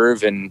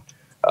deserve. And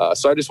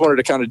so I just wanted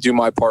to kind of do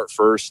my part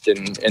first,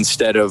 and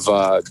instead of,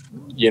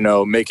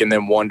 making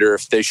them wonder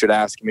if they should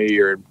ask me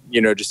or,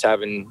 just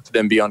having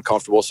them be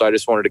uncomfortable. So I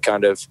just wanted to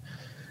kind of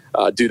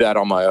do that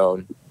on my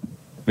own.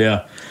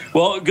 Yeah.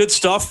 Well, good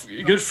stuff.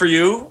 Good for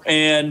you.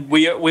 And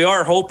we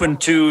are hoping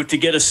to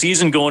get a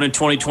season going in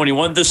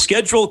 2021. The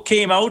schedule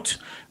came out.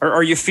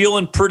 Are you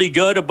feeling pretty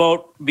good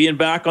about being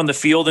back on the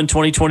field in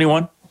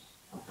 2021?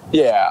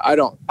 Yeah, I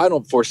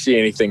don't foresee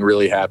anything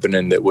really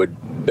happening that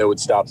would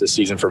stop the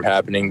season from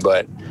happening.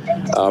 But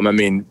this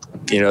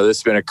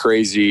has been a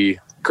crazy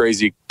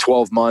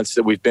 12 months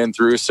that we've been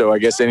through. So I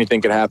guess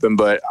anything can happen.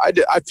 But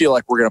I feel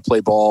like we're going to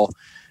play ball.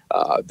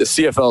 The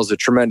CFL is a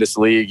tremendous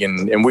league,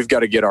 and we've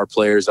got to get our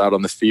players out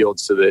on the field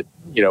so that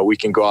we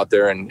can go out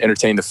there and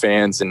entertain the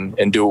fans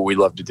and do what we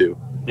love to do.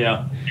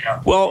 Yeah.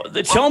 Well,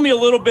 tell me a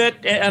little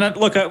bit. And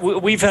look,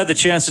 we've had the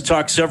chance to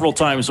talk several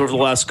times over the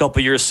last couple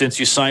of years since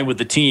you signed with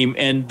the team.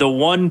 And the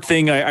one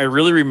thing I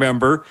really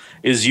remember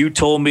is you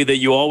told me that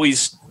you're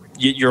always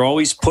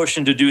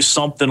pushing to do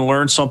something,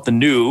 learn something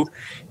new.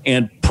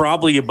 And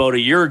probably about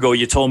a year ago,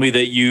 you told me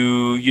that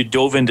you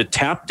dove into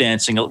tap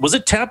dancing. Was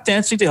it tap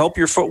dancing to help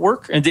your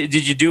footwork? And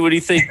did you do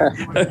anything?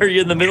 Are you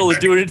in the middle of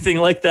doing anything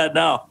like that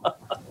now?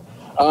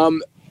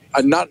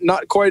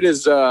 Not quite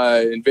as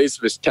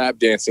invasive as tap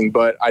dancing,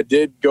 but I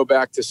did go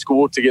back to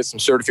school to get some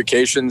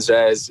certifications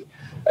as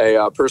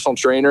a personal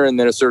trainer, and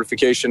then a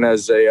certification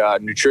as a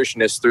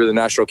nutritionist through the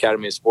National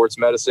Academy of Sports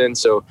Medicine.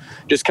 So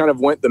just kind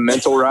of went the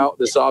mental route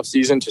this off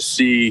season to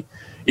see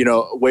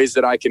ways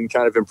that I can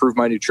kind of improve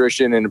my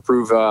nutrition and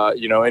improve,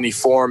 any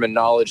form and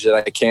knowledge that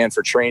I can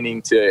for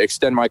training to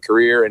extend my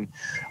career. And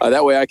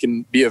that way I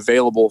can be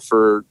available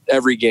for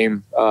every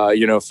game,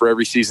 for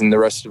every season, the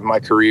rest of my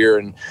career,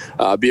 and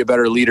be a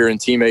better leader and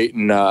teammate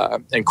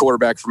and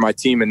quarterback for my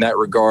team in that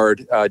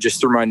regard, just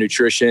through my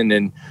nutrition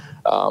and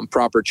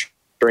proper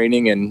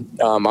training, and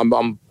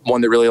I'm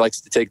one that really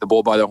likes to take the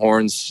bull by the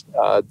horns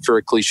for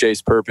a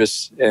cliché's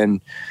purpose.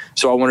 And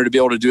so I wanted to be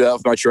able to do that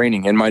with my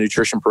training and my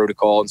nutrition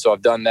protocol. And so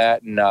I've done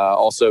that, and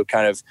also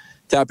kind of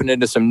tapping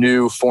into some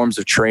new forms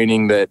of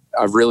training that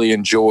I've really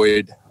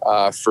enjoyed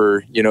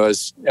for,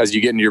 as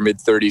you get into your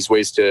mid-30s,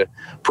 ways to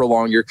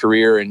prolong your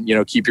career and,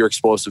 keep your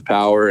explosive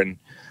power and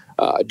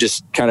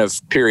just kind of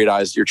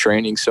periodize your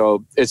training.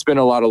 So it's been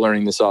a lot of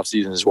learning this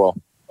offseason as well.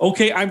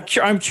 Okay,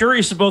 I'm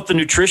curious about the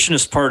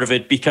nutritionist part of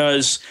it,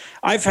 because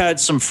I've had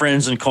some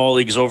friends and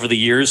colleagues over the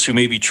years who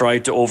maybe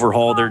tried to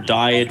overhaul their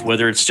diet,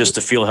 whether it's just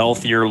to feel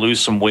healthier or lose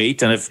some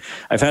weight. And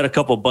I've had a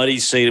couple of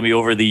buddies say to me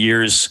over the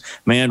years,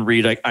 man,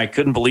 Reed, I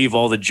couldn't believe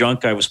all the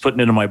junk I was putting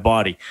into my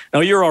body.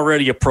 Now, you're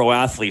already a pro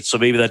athlete, so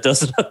maybe that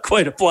doesn't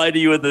quite apply to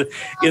you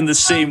in the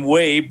same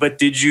way. But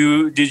did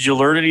you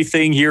learn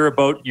anything here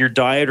about your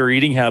diet or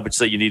eating habits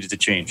that you needed to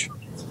change?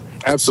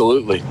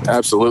 Absolutely.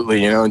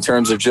 In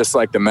terms of just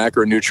like the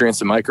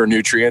macronutrients and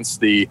micronutrients,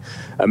 the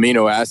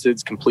amino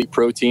acids, complete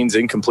proteins,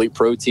 incomplete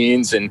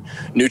proteins, and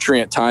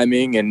nutrient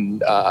timing,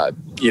 and,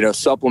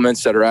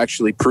 supplements that are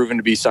actually proven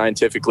to be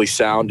scientifically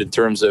sound in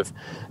terms of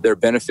their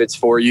benefits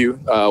for you,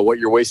 what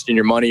you're wasting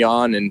your money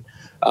on, and,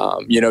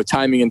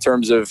 timing in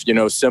terms of,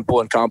 simple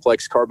and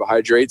complex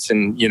carbohydrates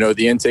and,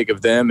 the intake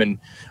of them, and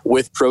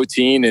with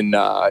protein and,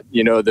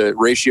 the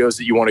ratios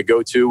that you want to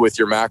go to with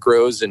your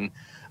macros. And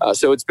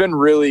so it's been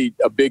really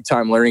a big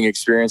time learning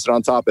experience. And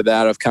on top of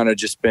that, I've kind of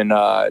just been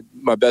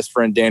my best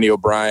friend, Danny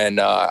O'Brien.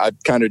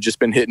 I've kind of just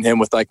been hitting him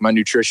with like my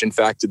nutrition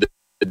fact of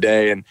the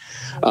day. And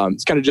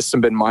it's kind of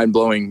just been mind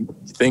blowing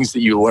things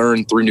that you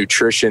learn through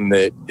nutrition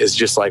that is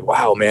just like,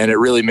 wow, man, it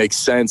really makes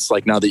sense.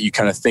 Like now that you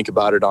kind of think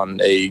about it on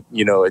a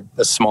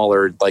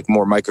smaller, like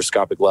more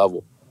microscopic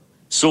level.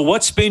 So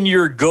what's been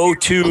your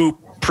go-to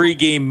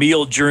pregame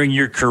meal during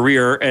your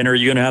career? And are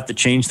you going to have to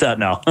change that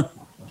now?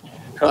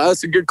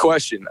 That's a good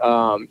question.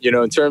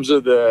 In terms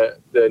of the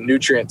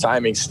nutrient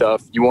timing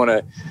stuff, you want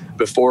to,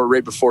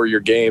 right before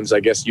your games, I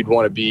guess you'd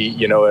want to be,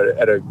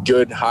 at a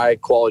good high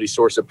quality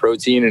source of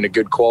protein and a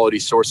good quality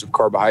source of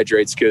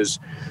carbohydrates, because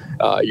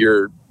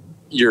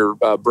your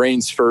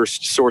brain's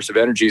first source of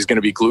energy is going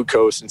to be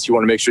glucose. And so you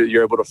want to make sure that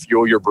you're able to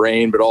fuel your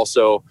brain, but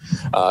also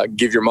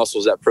give your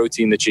muscles that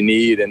protein that you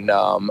need. And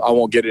I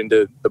won't get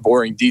into the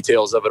boring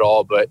details of it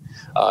all, but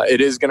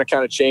it is going to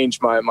kind of change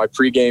my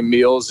pregame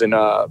meals and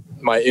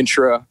my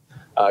intra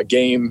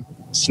game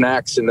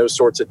snacks and those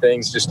sorts of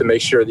things, just to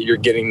make sure that you're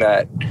getting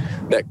that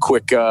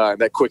quick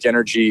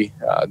energy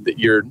that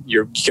you're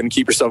going to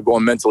keep yourself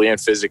going mentally and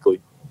physically.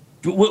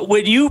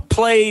 When you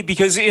play,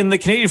 because in the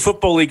Canadian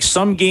Football League,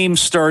 some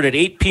games start at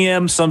 8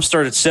 p.m., some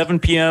start at 7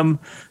 p.m.,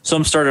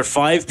 some start at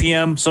 5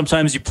 p.m.,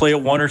 sometimes you play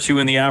at 1 or 2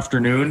 in the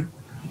afternoon.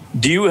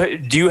 Do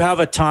you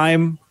have a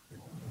time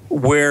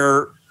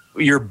where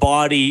your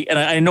body, and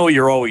I know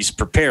you're always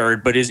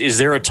prepared, but is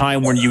there a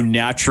time when you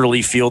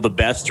naturally feel the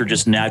best, or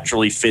just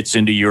naturally fits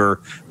into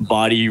your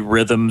body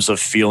rhythms of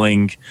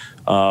feeling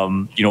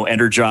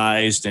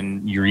energized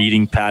and your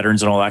eating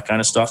patterns and all that kind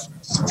of stuff?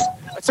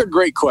 That's a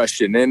great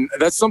question. And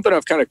that's something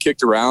I've kind of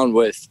kicked around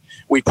with.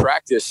 We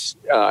practice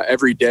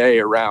every day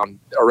around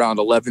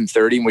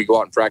 11:30, and we go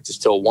out and practice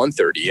till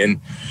 1:30.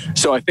 And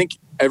so I think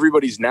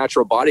everybody's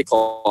natural body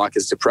clock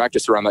is to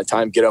practice around that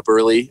time, get up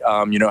early,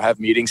 have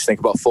meetings, think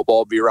about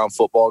football, be around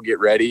football, get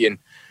ready. And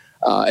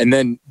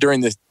then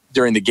during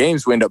the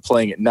games, we end up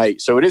playing at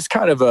night. So it is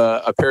kind of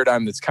a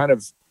paradigm that's kind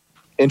of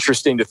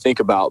interesting to think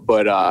about.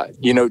 But,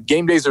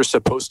 game days are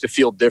supposed to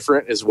feel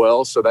different as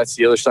well. So that's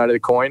the other side of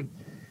the coin.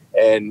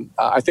 And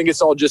I think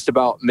it's all just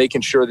about making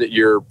sure that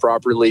you're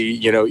properly,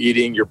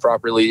 eating, you're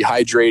properly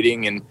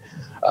hydrating, and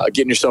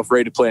getting yourself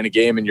ready to play in a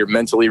game, and you're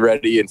mentally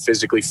ready and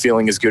physically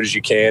feeling as good as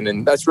you can.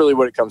 And that's really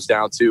what it comes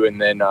down to.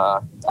 And then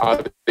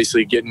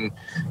obviously getting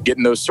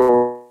those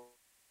sort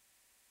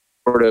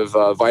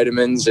of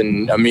vitamins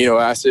and amino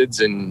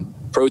acids and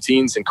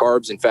proteins and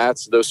carbs and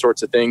fats, those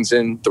sorts of things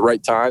in the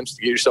right times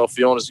to get yourself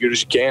feeling as good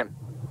as you can.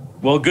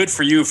 Well, good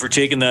for you for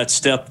taking that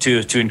step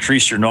to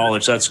increase your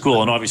knowledge. That's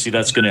cool. And obviously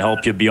that's going to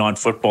help you beyond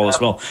football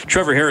as well.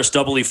 Trevor Harris,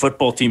 Double E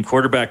football team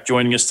quarterback,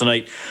 joining us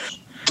tonight.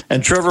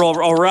 And Trevor,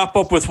 I'll wrap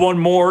up with one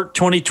more.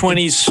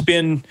 2020's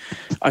been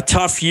a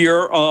tough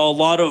year. A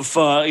lot of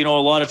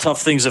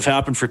tough things have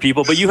happened for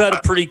people, but you had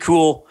a pretty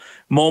cool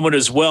moment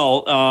as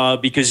well,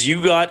 because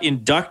you got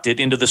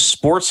inducted into the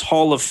Sports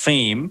Hall of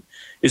Fame.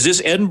 Is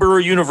this Edinburgh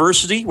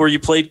University where you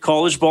played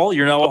college ball?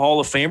 You're now a Hall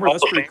of Famer.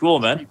 That's pretty cool,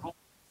 man.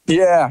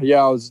 Yeah.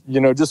 I was,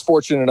 just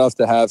fortunate enough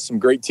to have some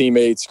great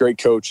teammates, great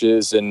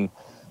coaches. And,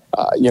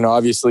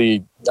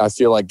 obviously I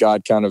feel like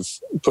God kind of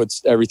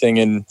puts everything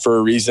in for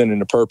a reason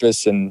and a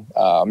purpose. And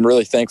I'm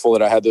really thankful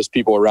that I had those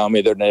people around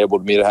me that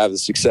enabled me to have the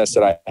success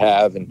that I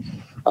have. And,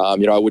 I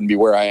wouldn't be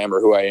where I am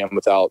or who I am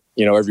without,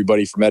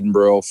 everybody from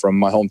Edinburgh, from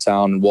my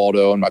hometown,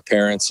 Waldo, and my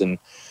parents and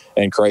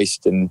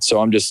Christ. And so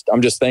I'm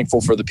just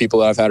thankful for the people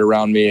that I've had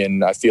around me.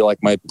 And I feel like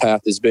my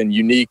path has been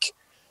unique.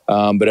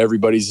 But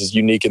everybody's is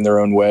unique in their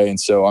own way. And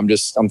so I'm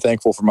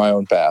thankful for my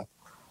own path.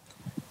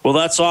 Well,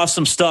 that's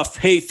awesome stuff.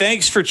 Hey,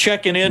 thanks for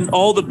checking in.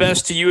 All the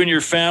best to you and your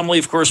family.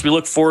 Of course, we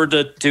look forward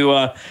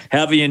to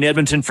having you in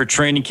Edmonton for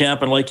training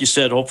camp. And like you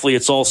said, hopefully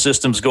it's all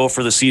systems go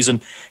for the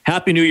season.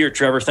 Happy New Year,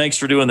 Trevor. Thanks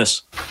for doing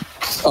this.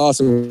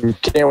 Awesome.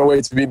 Can't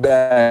wait to be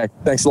back.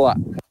 Thanks a lot.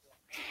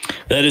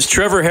 That is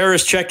Trevor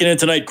Harris checking in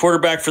tonight,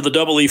 quarterback for the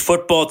Double E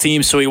football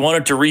team. So he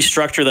wanted to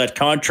restructure that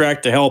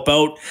contract to help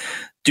out,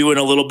 doing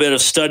a little bit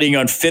of studying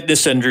on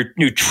fitness and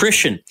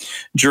nutrition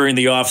during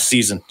the off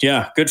season.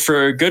 Yeah, good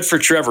for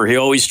Trevor. He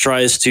always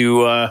tries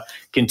to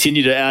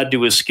continue to add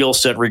to his skill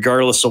set,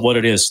 regardless of what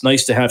it is.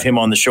 Nice to have him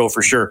on the show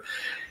for sure.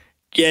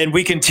 And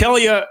we can tell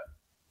you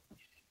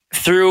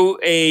through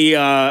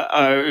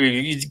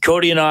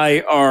Cody and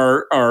I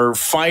are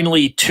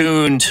finely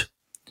tuned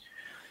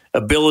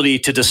ability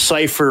to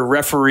decipher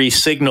referee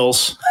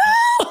signals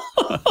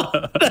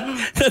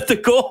that the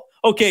goal.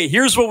 Okay,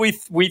 here's what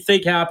we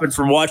think happened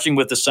from watching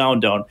with the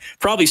sound down.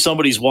 Probably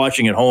somebody's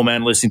watching at home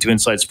and listening to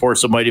Inside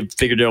Sports, so might have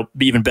figured it out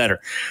even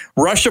better.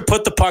 Russia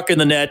put the puck in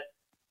the net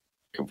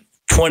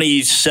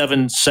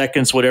 27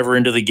 seconds, whatever,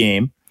 into the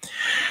game.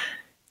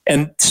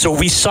 And so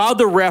we saw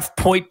the ref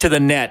point to the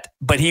net,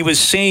 but he was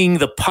saying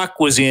the puck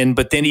was in,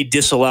 but then he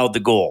disallowed the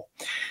goal.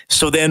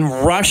 So then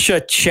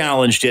Russia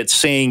challenged it,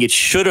 saying it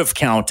should have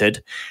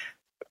counted,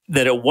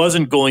 that it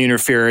wasn't goalie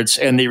interference,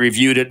 and they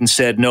reviewed it and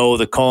said, no,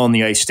 the call on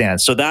the ice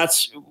stands. So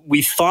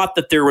we thought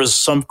that there was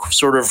some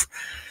sort of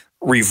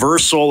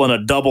reversal and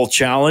a double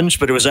challenge,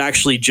 but it was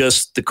actually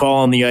just the call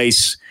on the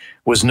ice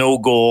was no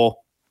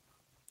goal,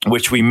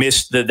 which we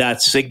missed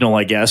that signal,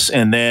 I guess.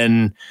 And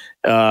then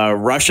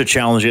Russia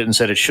challenged it and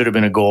said it should have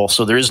been a goal.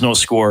 So there is no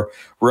score,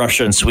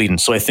 Russia and Sweden.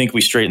 So I think we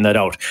straightened that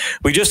out.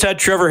 We just had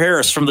Trevor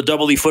Harris from the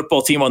Double E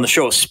football team on the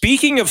show.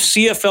 Speaking of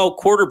CFL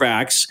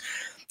quarterbacks,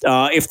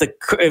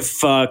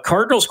 if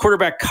Cardinals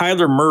quarterback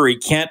Kyler Murray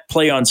can't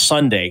play on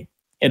Sunday,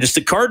 and it's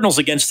the Cardinals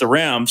against the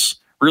Rams,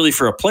 really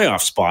for a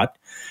playoff spot,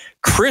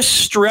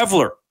 Chris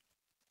Streveler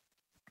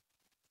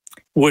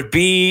would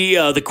be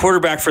the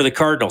quarterback for the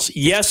Cardinals.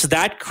 Yes,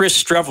 that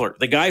Chris Streveler,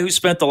 the guy who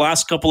spent the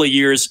last couple of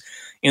years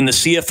in the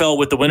CFL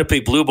with the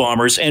Winnipeg Blue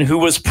Bombers and who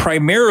was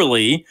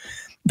primarily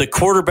the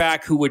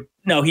quarterback who would,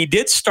 now he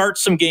did start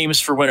some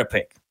games for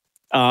Winnipeg,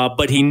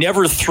 but he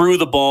never threw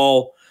the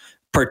ball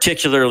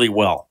particularly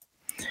well.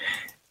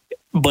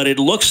 But it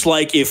looks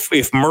like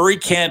if Murray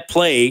can't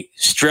play,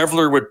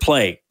 Streveler would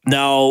play.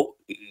 Now,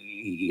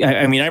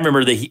 I mean, I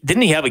remember that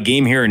didn't he have a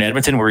game here in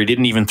Edmonton where he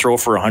didn't even throw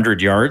for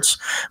 100 yards?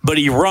 But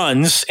he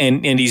runs,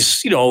 and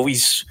he's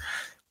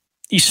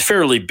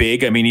fairly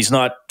big. I mean, he's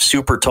not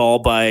super tall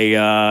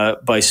by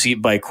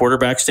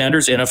quarterback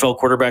standards, NFL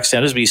quarterback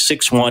standards, but he's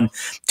 6'1",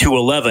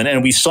 211.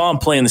 And we saw him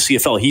play in the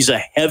CFL. He's a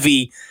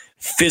heavy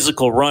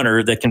physical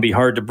runner that can be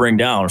hard to bring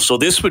down. So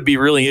this would be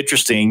really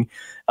interesting.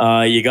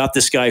 You got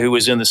this guy who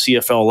was in the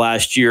CFL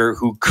last year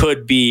who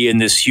could be in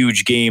this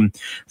huge game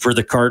for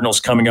the Cardinals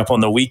coming up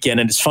on the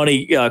weekend. And it's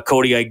funny,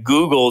 Cody, I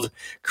Googled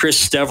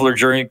Chris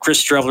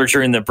Streveler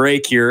during the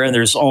break here, and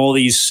there's all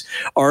these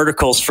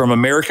articles from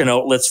American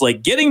outlets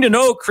like getting to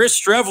know Chris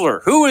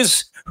Streveler. Who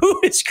is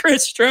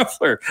Chris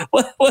Streveler?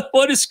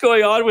 What is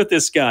going on with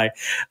this guy?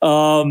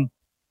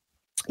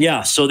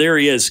 Yeah, so there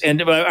he is.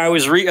 And I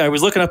was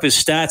looking up his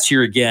stats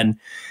here again,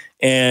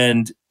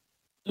 and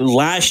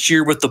last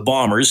year with the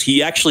Bombers,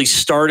 he actually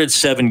started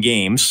 7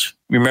 games.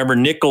 Remember,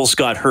 Matt Nichols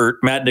got hurt.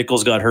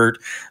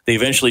 They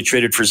eventually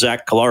traded for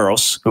Zach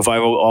Collaros, who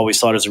I've always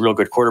thought is a real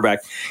good quarterback.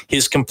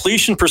 His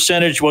completion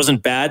percentage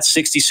wasn't bad,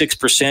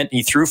 66%.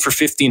 He threw for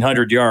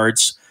 1,500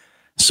 yards.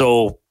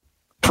 So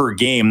per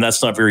game,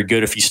 that's not very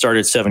good if he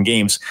started 7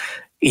 games.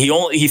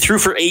 He threw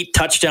for 8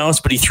 touchdowns,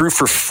 but he threw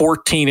for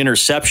 14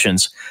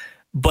 interceptions.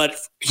 But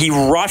he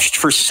rushed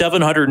for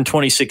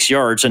 726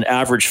 yards and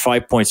averaged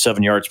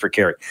 5.7 yards per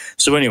carry.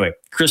 So anyway,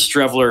 Chris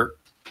Streveler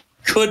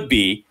could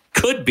be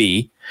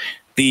the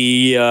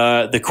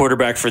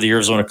quarterback for the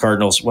Arizona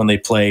Cardinals when they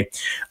play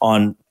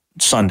on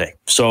Sunday.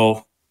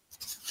 So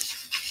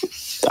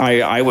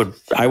I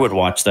would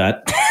watch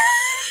that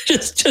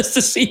just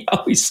to see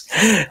how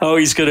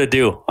he's going to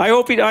do. I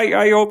hope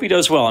he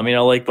does well. I mean, I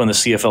like when the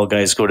CFL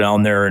guys go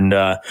down there and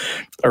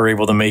are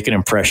able to make an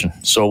impression.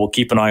 So we'll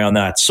keep an eye on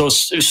that. So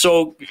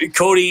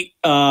Cody,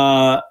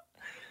 so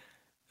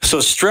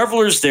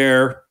Streveler's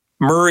there,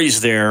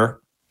 Murray's there.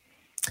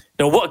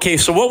 Now,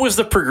 so what was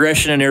the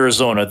progression in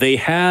Arizona? They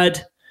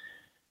had,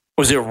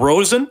 was it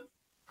Rosen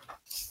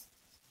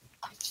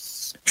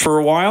for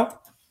a while?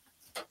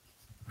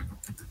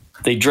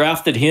 They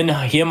drafted him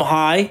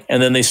high,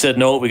 and then they said,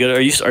 "No, we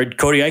got."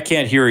 Cody, I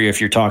can't hear you if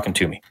you're talking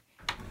to me.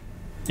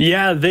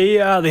 Yeah, they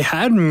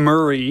had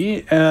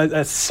Murray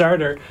as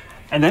starter,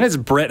 and then it's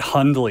Brett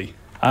Hundley.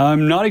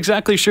 I'm not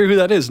exactly sure who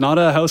that is. Not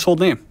a household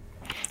name.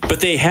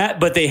 But they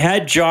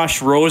had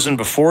Josh Rosen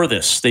before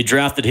this. They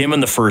drafted him in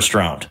the first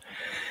round,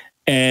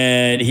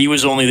 and he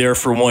was only there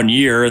for 1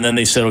 year. And then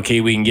they said,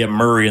 "Okay, we can get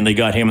Murray," and they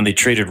got him, and they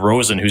traded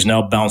Rosen, who's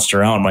now bounced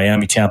around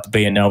Miami, Tampa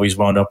Bay, and now he's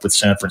wound up with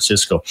San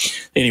Francisco.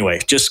 Anyway,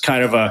 just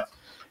kind of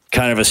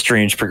a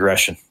strange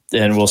progression.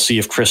 And we'll see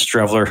if Chris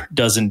Streveler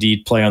does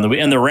indeed play on the week.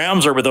 And the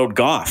Rams are without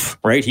Goff,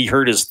 right? He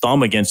hurt his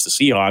thumb against the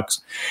Seahawks,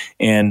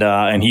 and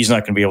he's not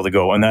going to be able to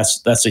go. And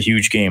that's a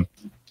huge game.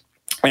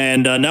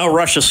 And now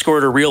Russia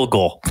scored a real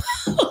goal.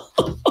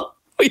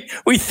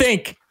 we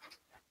think.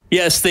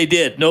 Yes, they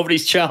did.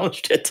 Nobody's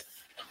challenged it.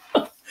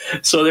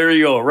 So there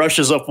you go.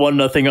 Russia's up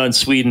 1-0 on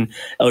Sweden,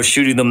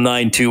 shooting them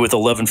 9-2 with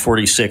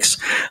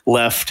 11:46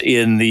 left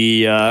in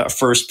the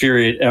first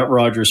period at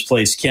Rogers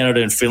Place.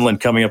 Canada and Finland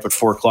coming up at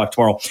 4 o'clock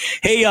tomorrow.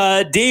 Hey,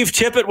 Dave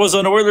Tippett was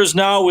on Oilers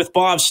Now with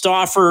Bob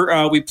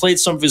Stauffer. We played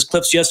some of his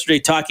clips yesterday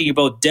talking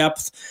about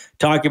depth,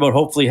 talking about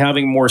hopefully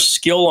having more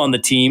skill on the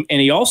team. And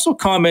he also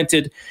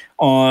commented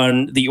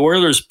on the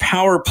Oilers'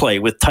 power play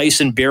with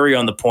Tyson Barrie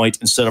on the point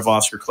instead of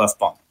Oscar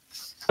Klefbom.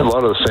 A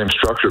lot of the same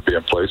structure be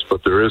in place,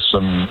 but there is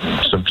some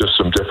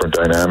different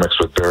dynamics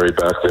with Barrie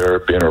back there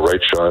being a right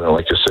shot, and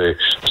like you say,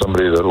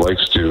 somebody that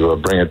likes to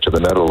bring it to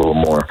the net a little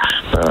more.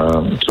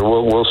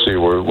 So we'll see.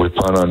 We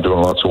plan on doing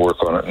lots of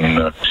work on it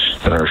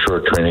in our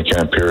short training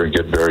camp here and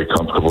get Barrie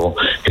comfortable.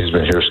 He's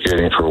been here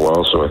skating for a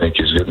while, so I think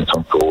he's getting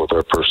comfortable with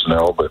our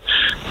personnel. But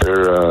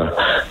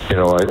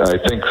I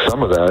think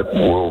some of that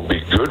will be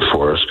good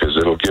for us because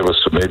it'll give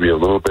us maybe a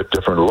little bit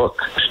different look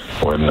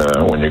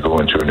when you go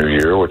into a new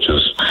year, which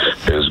is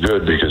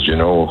good because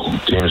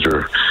teams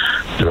are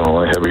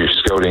doing heavy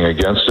scouting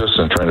against us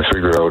and trying to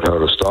figure out how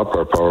to stop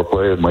our power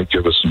play. It might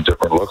give us some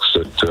different looks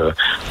that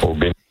will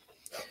be.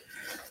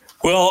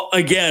 Well,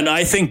 again,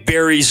 I think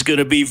Barrie's going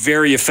to be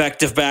very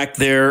effective back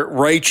there.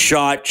 Right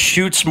shot,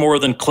 shoots more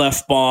than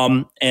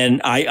Klefbom,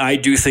 and I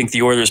do think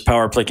the Oilers'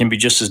 power play can be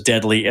just as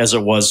deadly as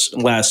it was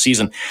last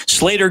season.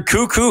 Slater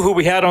Cuckoo, who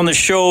we had on the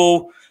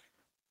show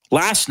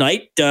last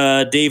night,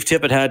 Dave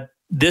Tippett had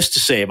this to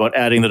say about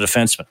adding the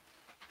defenseman.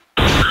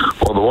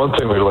 Well, the one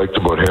thing we liked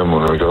about him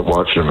when we got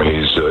watching him,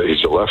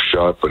 he's a left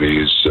shot, but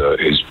he's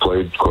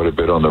played quite a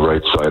bit on the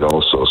right side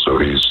also, so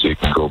he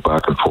can go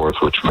back and forth,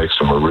 which makes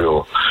him a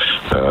real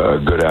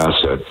good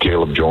asset.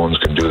 Caleb Jones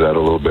can do that a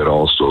little bit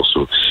also.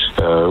 So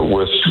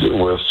with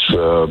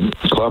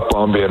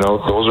Klefbom being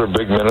out, those are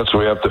big minutes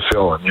we have to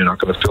fill, and you're not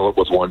going to fill it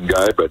with one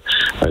guy, but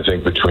I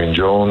think between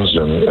Jones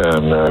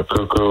and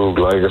Cuckoo,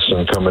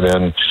 Glageson coming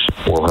in,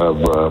 we'll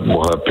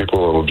have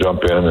people that will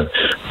jump in, and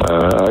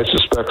I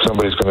suspect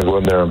somebody's going to go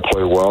in there and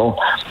play well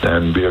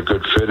and be a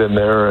good fit in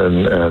there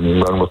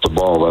and run with the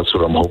ball. That's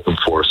what I'm hoping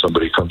for.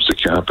 Somebody comes to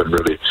camp and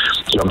really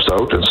jumps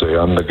out and say,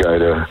 I'm the guy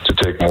to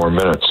take more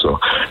minutes. So,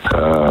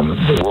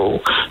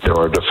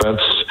 our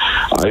defense,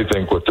 I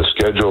think with the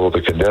schedule,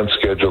 the condensed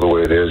schedule the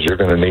way it is, you're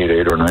going to need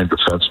 8 or 9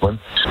 defensemen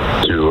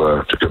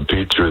to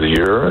compete through the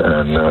year.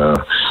 And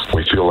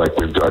we feel like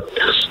we've got,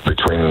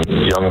 between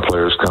young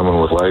players coming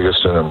with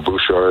Lagesson and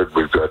Bouchard,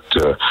 we've got,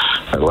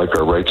 I like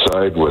our right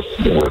side with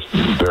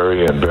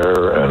Barrie and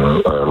Bear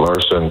and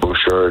Larson,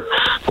 Bouchard.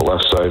 The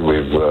left side,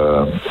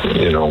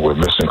 we're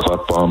missing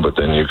Klefbom, but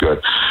then you've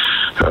got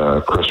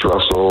Chris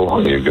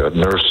Russell, you've got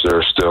Nurse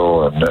there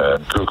still, and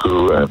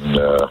Cuckoo and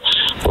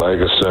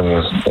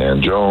Lagesson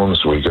and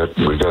Jones. We got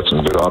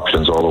some good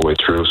options all the way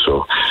through.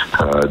 So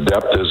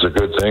depth is a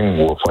good thing.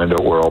 We'll find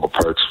out where all the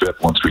parts fit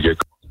once we get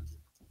going.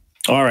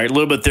 All right, a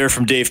little bit there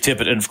from Dave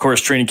Tippett. And, of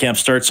course, training camp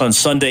starts on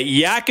Sunday.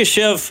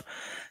 Yakushev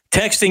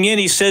texting in,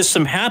 he says,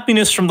 some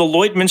happiness from the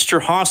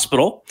Lloydminster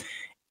Hospital.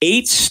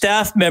 8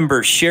 staff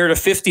members shared a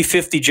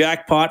 50-50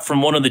 jackpot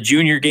from one of the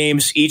junior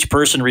games. Each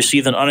person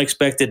received an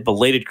unexpected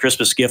belated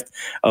Christmas gift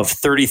of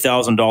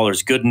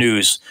 $30,000. Good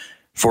news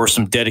for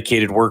some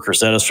dedicated workers.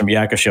 That is from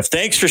Yakushev.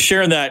 Thanks for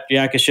sharing that,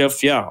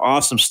 Yakushev. Yeah,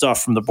 awesome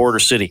stuff from the border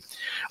city.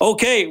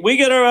 Okay, we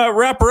got to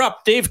wrap her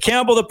up. Dave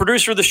Campbell, the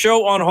producer of the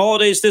show, on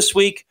holidays this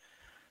week.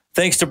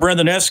 Thanks to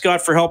Brendan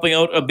Escott for helping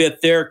out a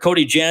bit there.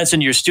 Cody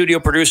Jansen, your studio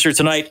producer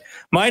tonight.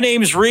 My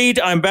name's Reed.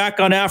 I'm back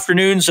on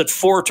afternoons at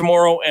 4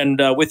 tomorrow and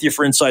with you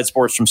for Inside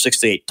Sports from 6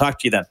 to 8. Talk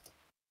to you then.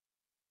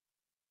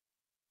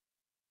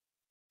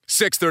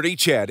 6:30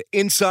 CHED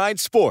Inside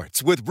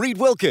Sports with Reed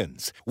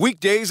Wilkins.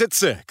 Weekdays at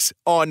 6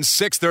 on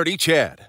 6:30 CHED.